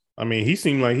 and I mean, he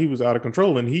seemed like he was out of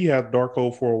control, and he had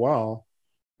Darkhold for a while,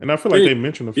 and I feel like they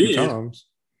mentioned a few times.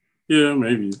 Yeah,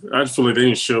 maybe. I just feel like they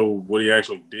didn't show what he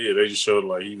actually did. They just showed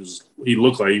like he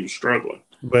looked like he was struggling.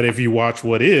 But if you watch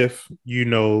What If, you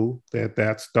know that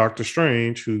that's Doctor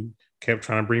Strange who kept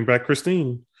trying to bring back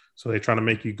Christine. So they're trying to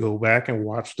make you go back and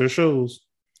watch their shows.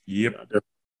 Yep. I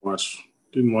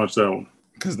didn't watch that one.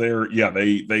 Because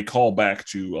they call back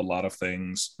to a lot of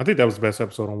things. I think that was the best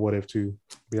episode on What If too.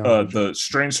 The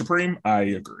Strange Supreme, I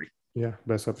agree. Yeah,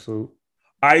 best episode.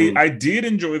 I did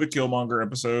enjoy the Killmonger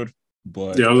episode,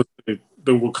 but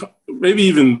maybe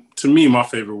even to me, my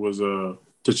favorite was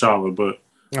T'Challa, but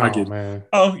man.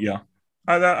 Oh yeah,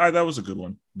 that was a good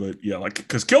one. But yeah, like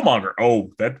because Killmonger,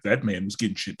 that man was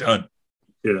getting shit done.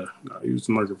 Yeah, he was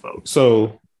murder folks.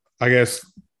 So I guess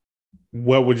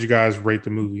what would you guys rate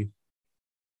the movie?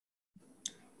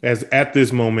 As at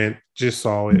this moment, just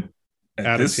saw it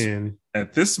out of 10.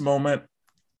 At this moment,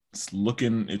 it's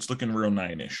looking real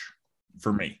 9-ish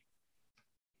for me.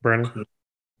 Brandon,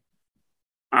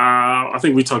 I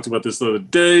think we talked about this the other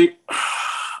day.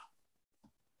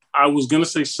 I was gonna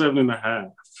say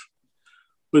 7.5,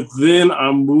 but then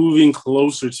I'm moving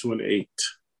closer to an 8.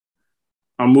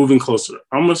 I'm moving closer.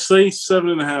 I'm gonna say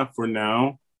 7.5 for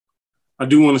now. I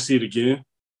do want to see it again,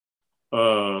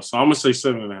 so I'm gonna say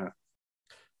 7.5.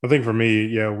 I think for me,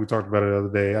 yeah, we talked about it the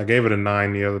other day. I gave it a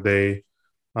 9 the other day,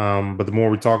 but the more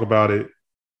we talk about it,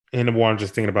 and the more I'm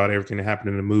just thinking about everything that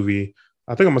happened in the movie,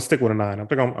 I think I'm gonna stick with a 9. I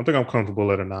think I'm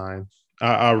comfortable at a 9.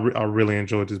 I really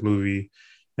enjoyed this movie.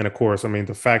 And of course, I mean,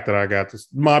 the fact that I got this,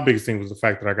 my biggest thing was the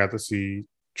fact that I got to see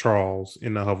Charles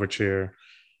in the hover chair,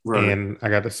 right, and I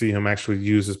got to see him actually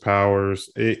use his powers.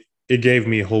 It gave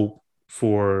me hope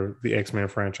for the X-Men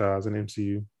franchise and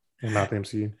MCU, and not the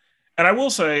MCU. And I will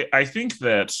say, I think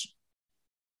that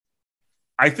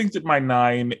my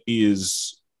 9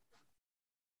 is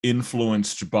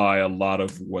influenced by a lot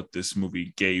of what this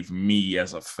movie gave me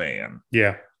as a fan.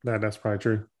 Yeah, that's probably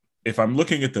true. If I'm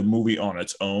looking at the movie on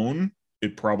its own,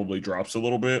 it probably drops a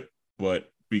little bit, but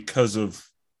because of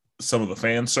some of the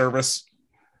fan service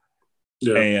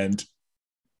and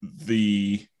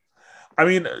I'm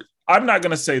not going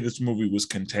to say this movie was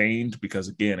contained because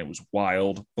again, it was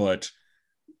wild, but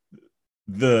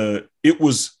it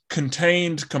was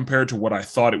contained compared to what I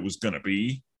thought it was going to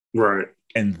be. Right.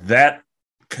 And that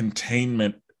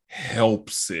containment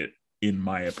helps it, in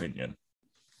my opinion.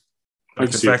 Like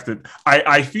the fact that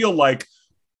I feel like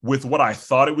with what I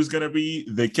thought it was going to be,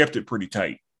 they kept it pretty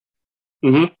tight.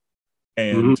 Mm-hmm.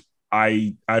 And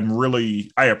I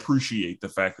appreciate the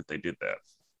fact that they did that.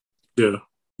 Yeah.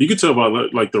 You could tell by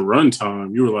like the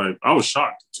runtime. You were like, I was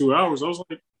shocked. 2 hours. I was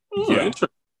like,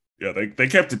 yeah, they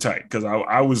kept it tight because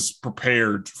I was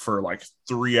prepared for like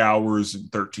 3 hours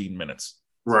and 13 minutes.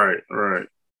 Right.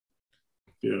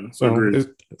 Yeah. So it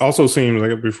also seems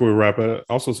like, before we wrap it,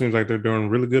 also seems like they're doing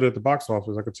really good at the box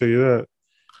office. I can tell you that.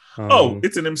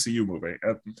 It's an MCU movie.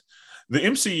 The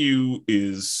MCU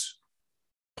is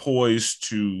poised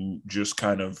to just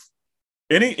kind of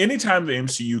anytime the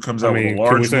MCU comes out with a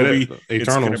large movie, it's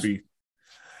going to be.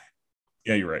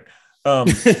 Yeah, you're right.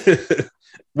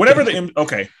 Whenever the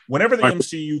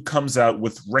MCU comes out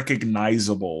with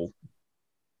recognizable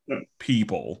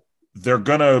people, they're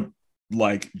gonna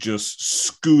like just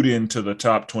scoot into the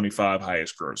top 25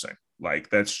 highest grossing. Like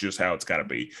that's just how it's got to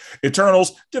be.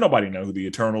 Eternals, did nobody know who the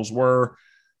Eternals were?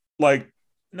 Like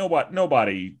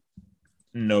nobody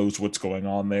knows what's going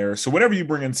on there. So whenever you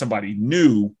bring in somebody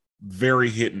new, very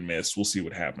hit and miss. We'll see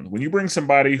what happens. When you bring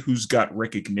somebody who's got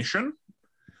recognition,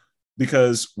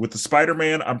 because with the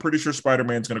Spider-Man, I'm pretty sure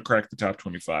Spider-Man's going to crack the top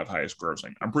 25 highest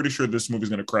grossing. I'm pretty sure this movie's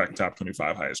going to crack top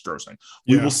 25 highest grossing.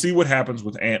 We will see what happens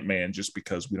with Ant-Man just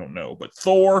because we don't know. But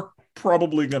Thor,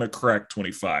 probably going to crack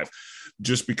 25.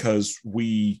 just because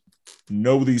we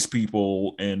know these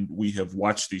people and we have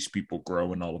watched these people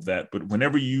grow and all of that. But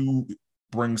whenever you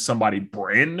bring somebody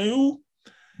brand new,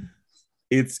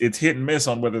 it's hit and miss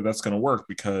on whether that's going to work,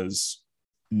 because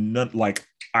like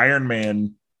Iron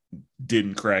Man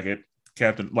didn't crack it.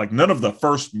 None of the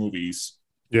first movies.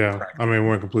 Yeah, I mean,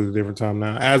 we're in a completely different time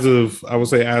now. I would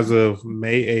say as of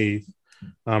May 8th,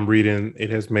 I'm reading it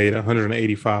has made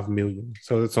 185 million.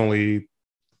 So it's only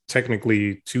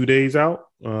technically 2 days out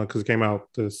because it came out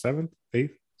the 7th,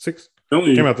 8th, 6th.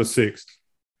 It came out the 6th.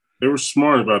 They were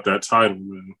smart about that title,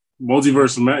 man.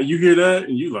 Multiverse of Matt. You hear that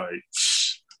and you like,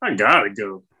 I gotta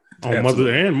go. On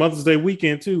Mother's Day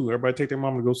weekend too. Everybody take their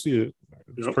mom to go see it.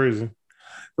 It's crazy.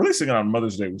 Releasing it on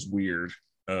Mother's Day was weird.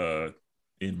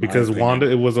 Because Wanda,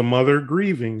 it was a mother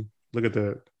grieving. Look at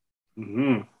that.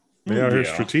 Mm-hmm. They are here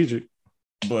strategic.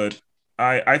 But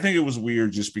I think it was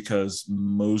weird just because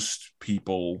most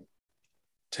people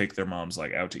take their moms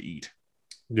like out to eat.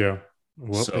 Yeah.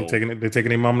 Well, they're taking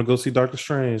their mom to go see Doctor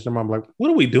Strange. Their mom like, what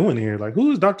are we doing here? Like,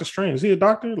 who is Doctor Strange? Is he a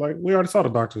doctor? Like, we already saw the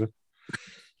doctor.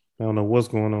 I don't know what's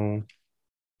going on.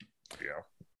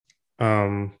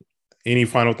 Yeah. Any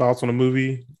final thoughts on the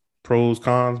movie? Pros,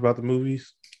 cons about the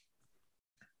movies?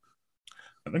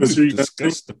 I think we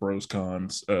discussed the pros,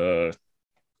 cons.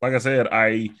 Like I said,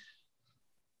 I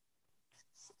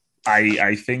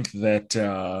think that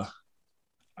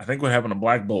I think what happened to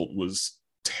Black Bolt was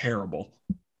terrible.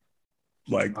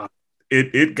 Like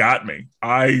it got me.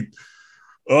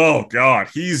 Oh God,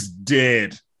 he's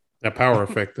dead. That power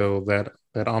effect though, that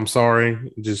I'm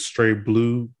sorry, just straight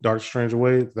blew Doctor Strange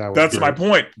away. That's my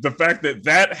point. The fact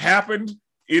that happened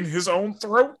in his own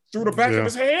throat through the back of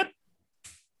his head.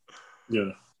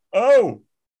 Yeah. Oh,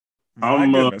 my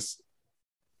goodness.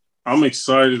 I'm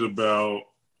excited about,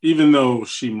 even though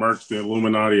she murked the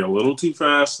Illuminati a little too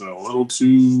fast and a little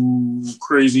too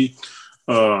crazy.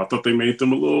 I thought they made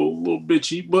them a little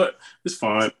bitchy, but it's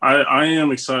fine. I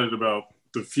am excited about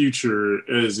the future,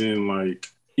 as in like,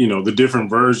 you know, the different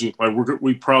versions. Like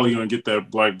we probably gonna get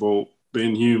that Black Bolt, the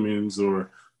Inhumans,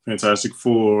 or Fantastic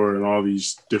Four, and all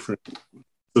these different.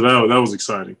 So that was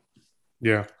exciting.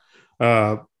 Yeah.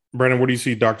 Brandon, where do you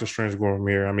see Doctor Strange going from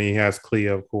here? I mean, he has Clea,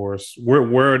 of course.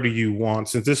 Where do you want,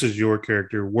 since this is your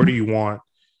character, where do you want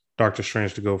Doctor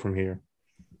Strange to go from here?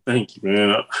 Thank you,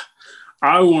 man.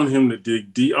 I want him to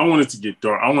dig deep. I want it to get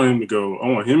dark. I want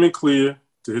him and Clea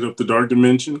to hit up the dark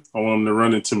dimension. I want him to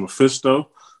run into Mephisto.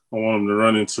 I want him to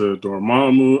run into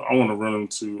Dormammu. I want to run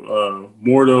into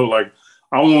Mordo. Like,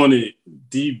 I want it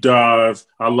deep dive.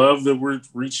 I love that we're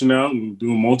reaching out and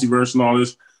doing multiverse and all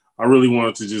this. I really want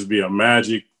it to just be a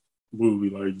magic movie,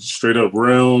 like straight up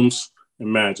realms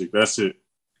and magic. That's it.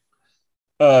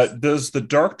 Does the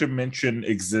dark dimension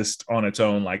exist on its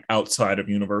own, like outside of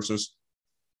universes?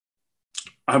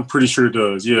 I'm pretty sure it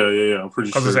does. Yeah. I'm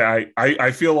pretty sure.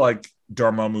 I feel like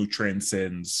Dormammu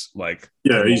transcends like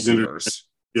he's multiverse.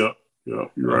 Yep, you're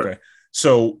right. Okay.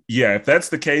 So yeah, if that's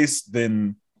the case,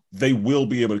 then they will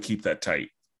be able to keep that tight,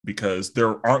 because there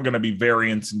aren't going to be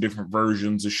variants and different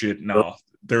versions of shit. No,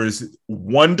 there is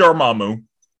one Dormammu.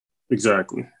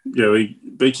 Exactly. Yeah,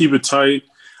 they keep it tight.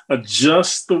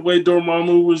 Adjust the way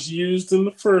Dormammu was used in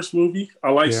the first movie. I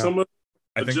like some of it.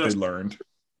 I think they learned.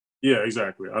 Yeah,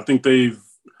 exactly. I think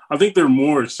they're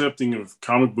more accepting of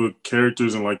comic book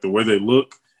characters and like the way they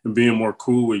look, and being more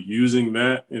cool with using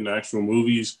that in actual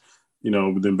movies, you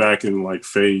know, than back in like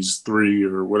phase 3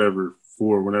 or whatever,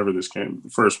 4, whenever the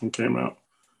first one came out.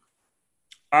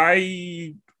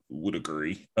 I would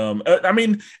agree. I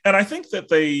mean, and I think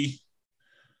they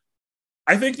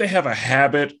have a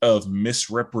habit of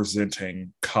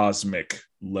misrepresenting cosmic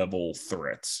level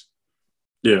threats.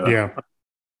 Yeah.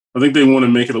 I think they want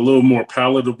to make it a little more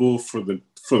palatable for the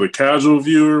casual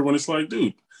viewer, when it's like,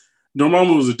 dude,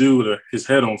 Dormammu was a dude with his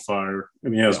head on fire,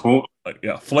 and he has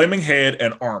flaming head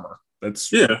and armor. That's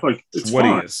it's what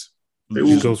fine. He is.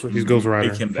 He's Ghost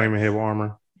Rider, flaming head with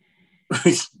armor.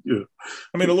 Yeah,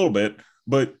 I mean a little bit,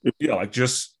 but yeah, like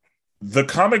just the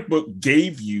comic book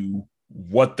gave you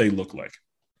what they look like.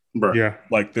 Right. Yeah,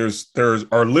 like there's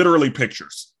are literally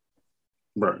pictures.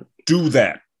 Right. Do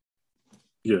that.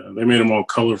 Yeah, they made him all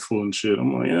colorful and shit.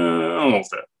 I'm like, I don't want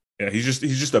that. Yeah, he's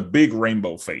just a big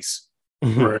rainbow face.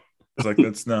 Right. It's like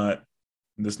that's not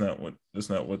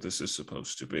what this is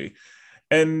supposed to be.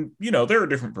 And you know, there are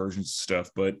different versions of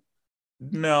stuff, but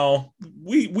no,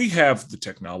 we have the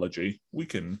technology. We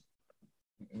can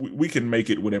make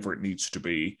it whatever it needs to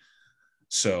be.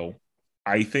 So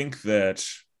I think that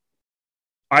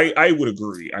I would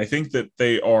agree. I think that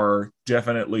they are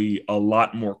definitely a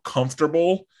lot more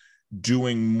comfortable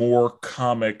doing more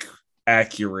comic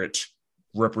accurate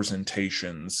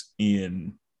representations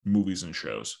in movies and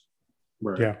shows.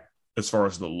 Right. Yeah. As far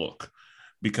as the look,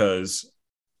 because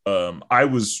I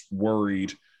was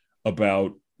worried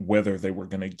about whether they were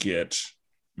going to get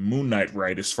Moon Knight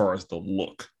right as far as the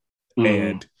look.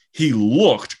 And he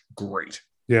looked great.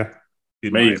 Yeah.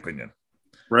 In my opinion.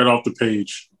 Right off the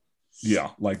page.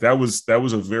 Yeah. Like that was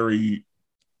a very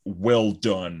well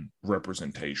done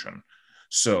representation.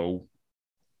 So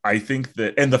I think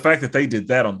that, and the fact that they did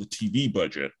that on the TV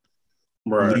budget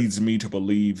leads me to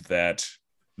believe that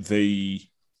they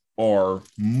are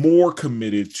more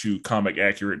committed to comic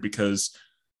accurate, because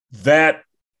that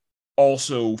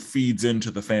also feeds into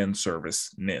the fan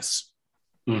service-ness.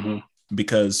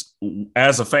 Because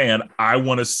as a fan, I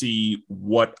want to see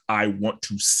what I want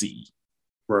to see.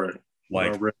 Right.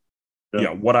 Like,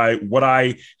 what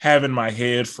I have in my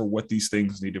head for what these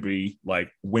things need to be.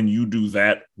 Like, when you do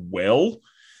that well,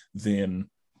 then,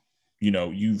 you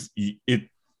know,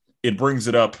 it brings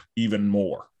it up even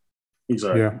more.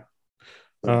 Exactly. Yeah.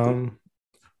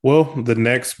 Well, the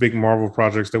next big Marvel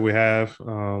projects that we have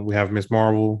Ms.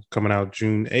 Marvel coming out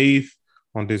June 8th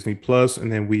on Disney Plus,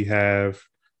 and then we have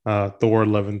Thor: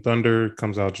 Love and Thunder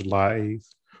comes out July 8th.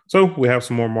 So we have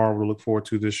some more Marvel to look forward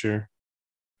to this year.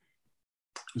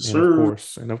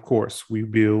 And of course, we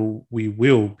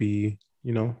will be,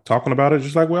 you know, talking about it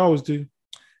just like we always do.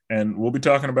 And we'll be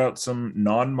talking about some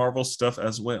non-Marvel stuff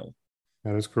as well.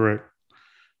 That is correct.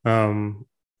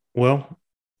 Well,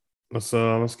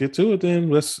 let's get to it then.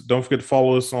 Don't forget to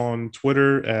follow us on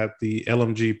Twitter at the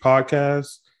LMG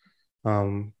Podcast.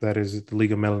 That is the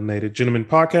League of Melanated Gentlemen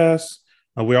Podcast.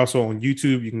 We're also on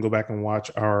YouTube. You can go back and watch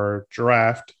our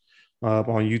draft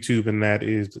on YouTube, and that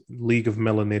is League of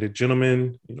Melanated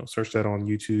Gentlemen. You know, search that on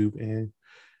YouTube, and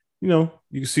you know,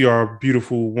 you can see our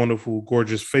beautiful, wonderful,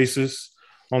 gorgeous faces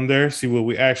on there. See what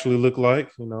we actually look like.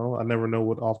 You know, I never know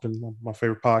what often my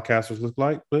favorite podcasters look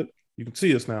like, but you can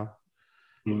see us now.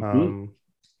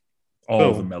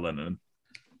 All the melanin.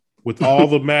 With all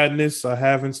the madness I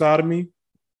have inside of me,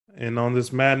 and on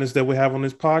this madness that we have on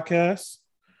this podcast,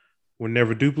 we're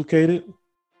never duplicated.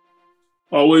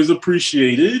 Always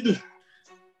appreciated.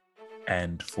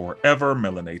 And forever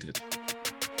melanated.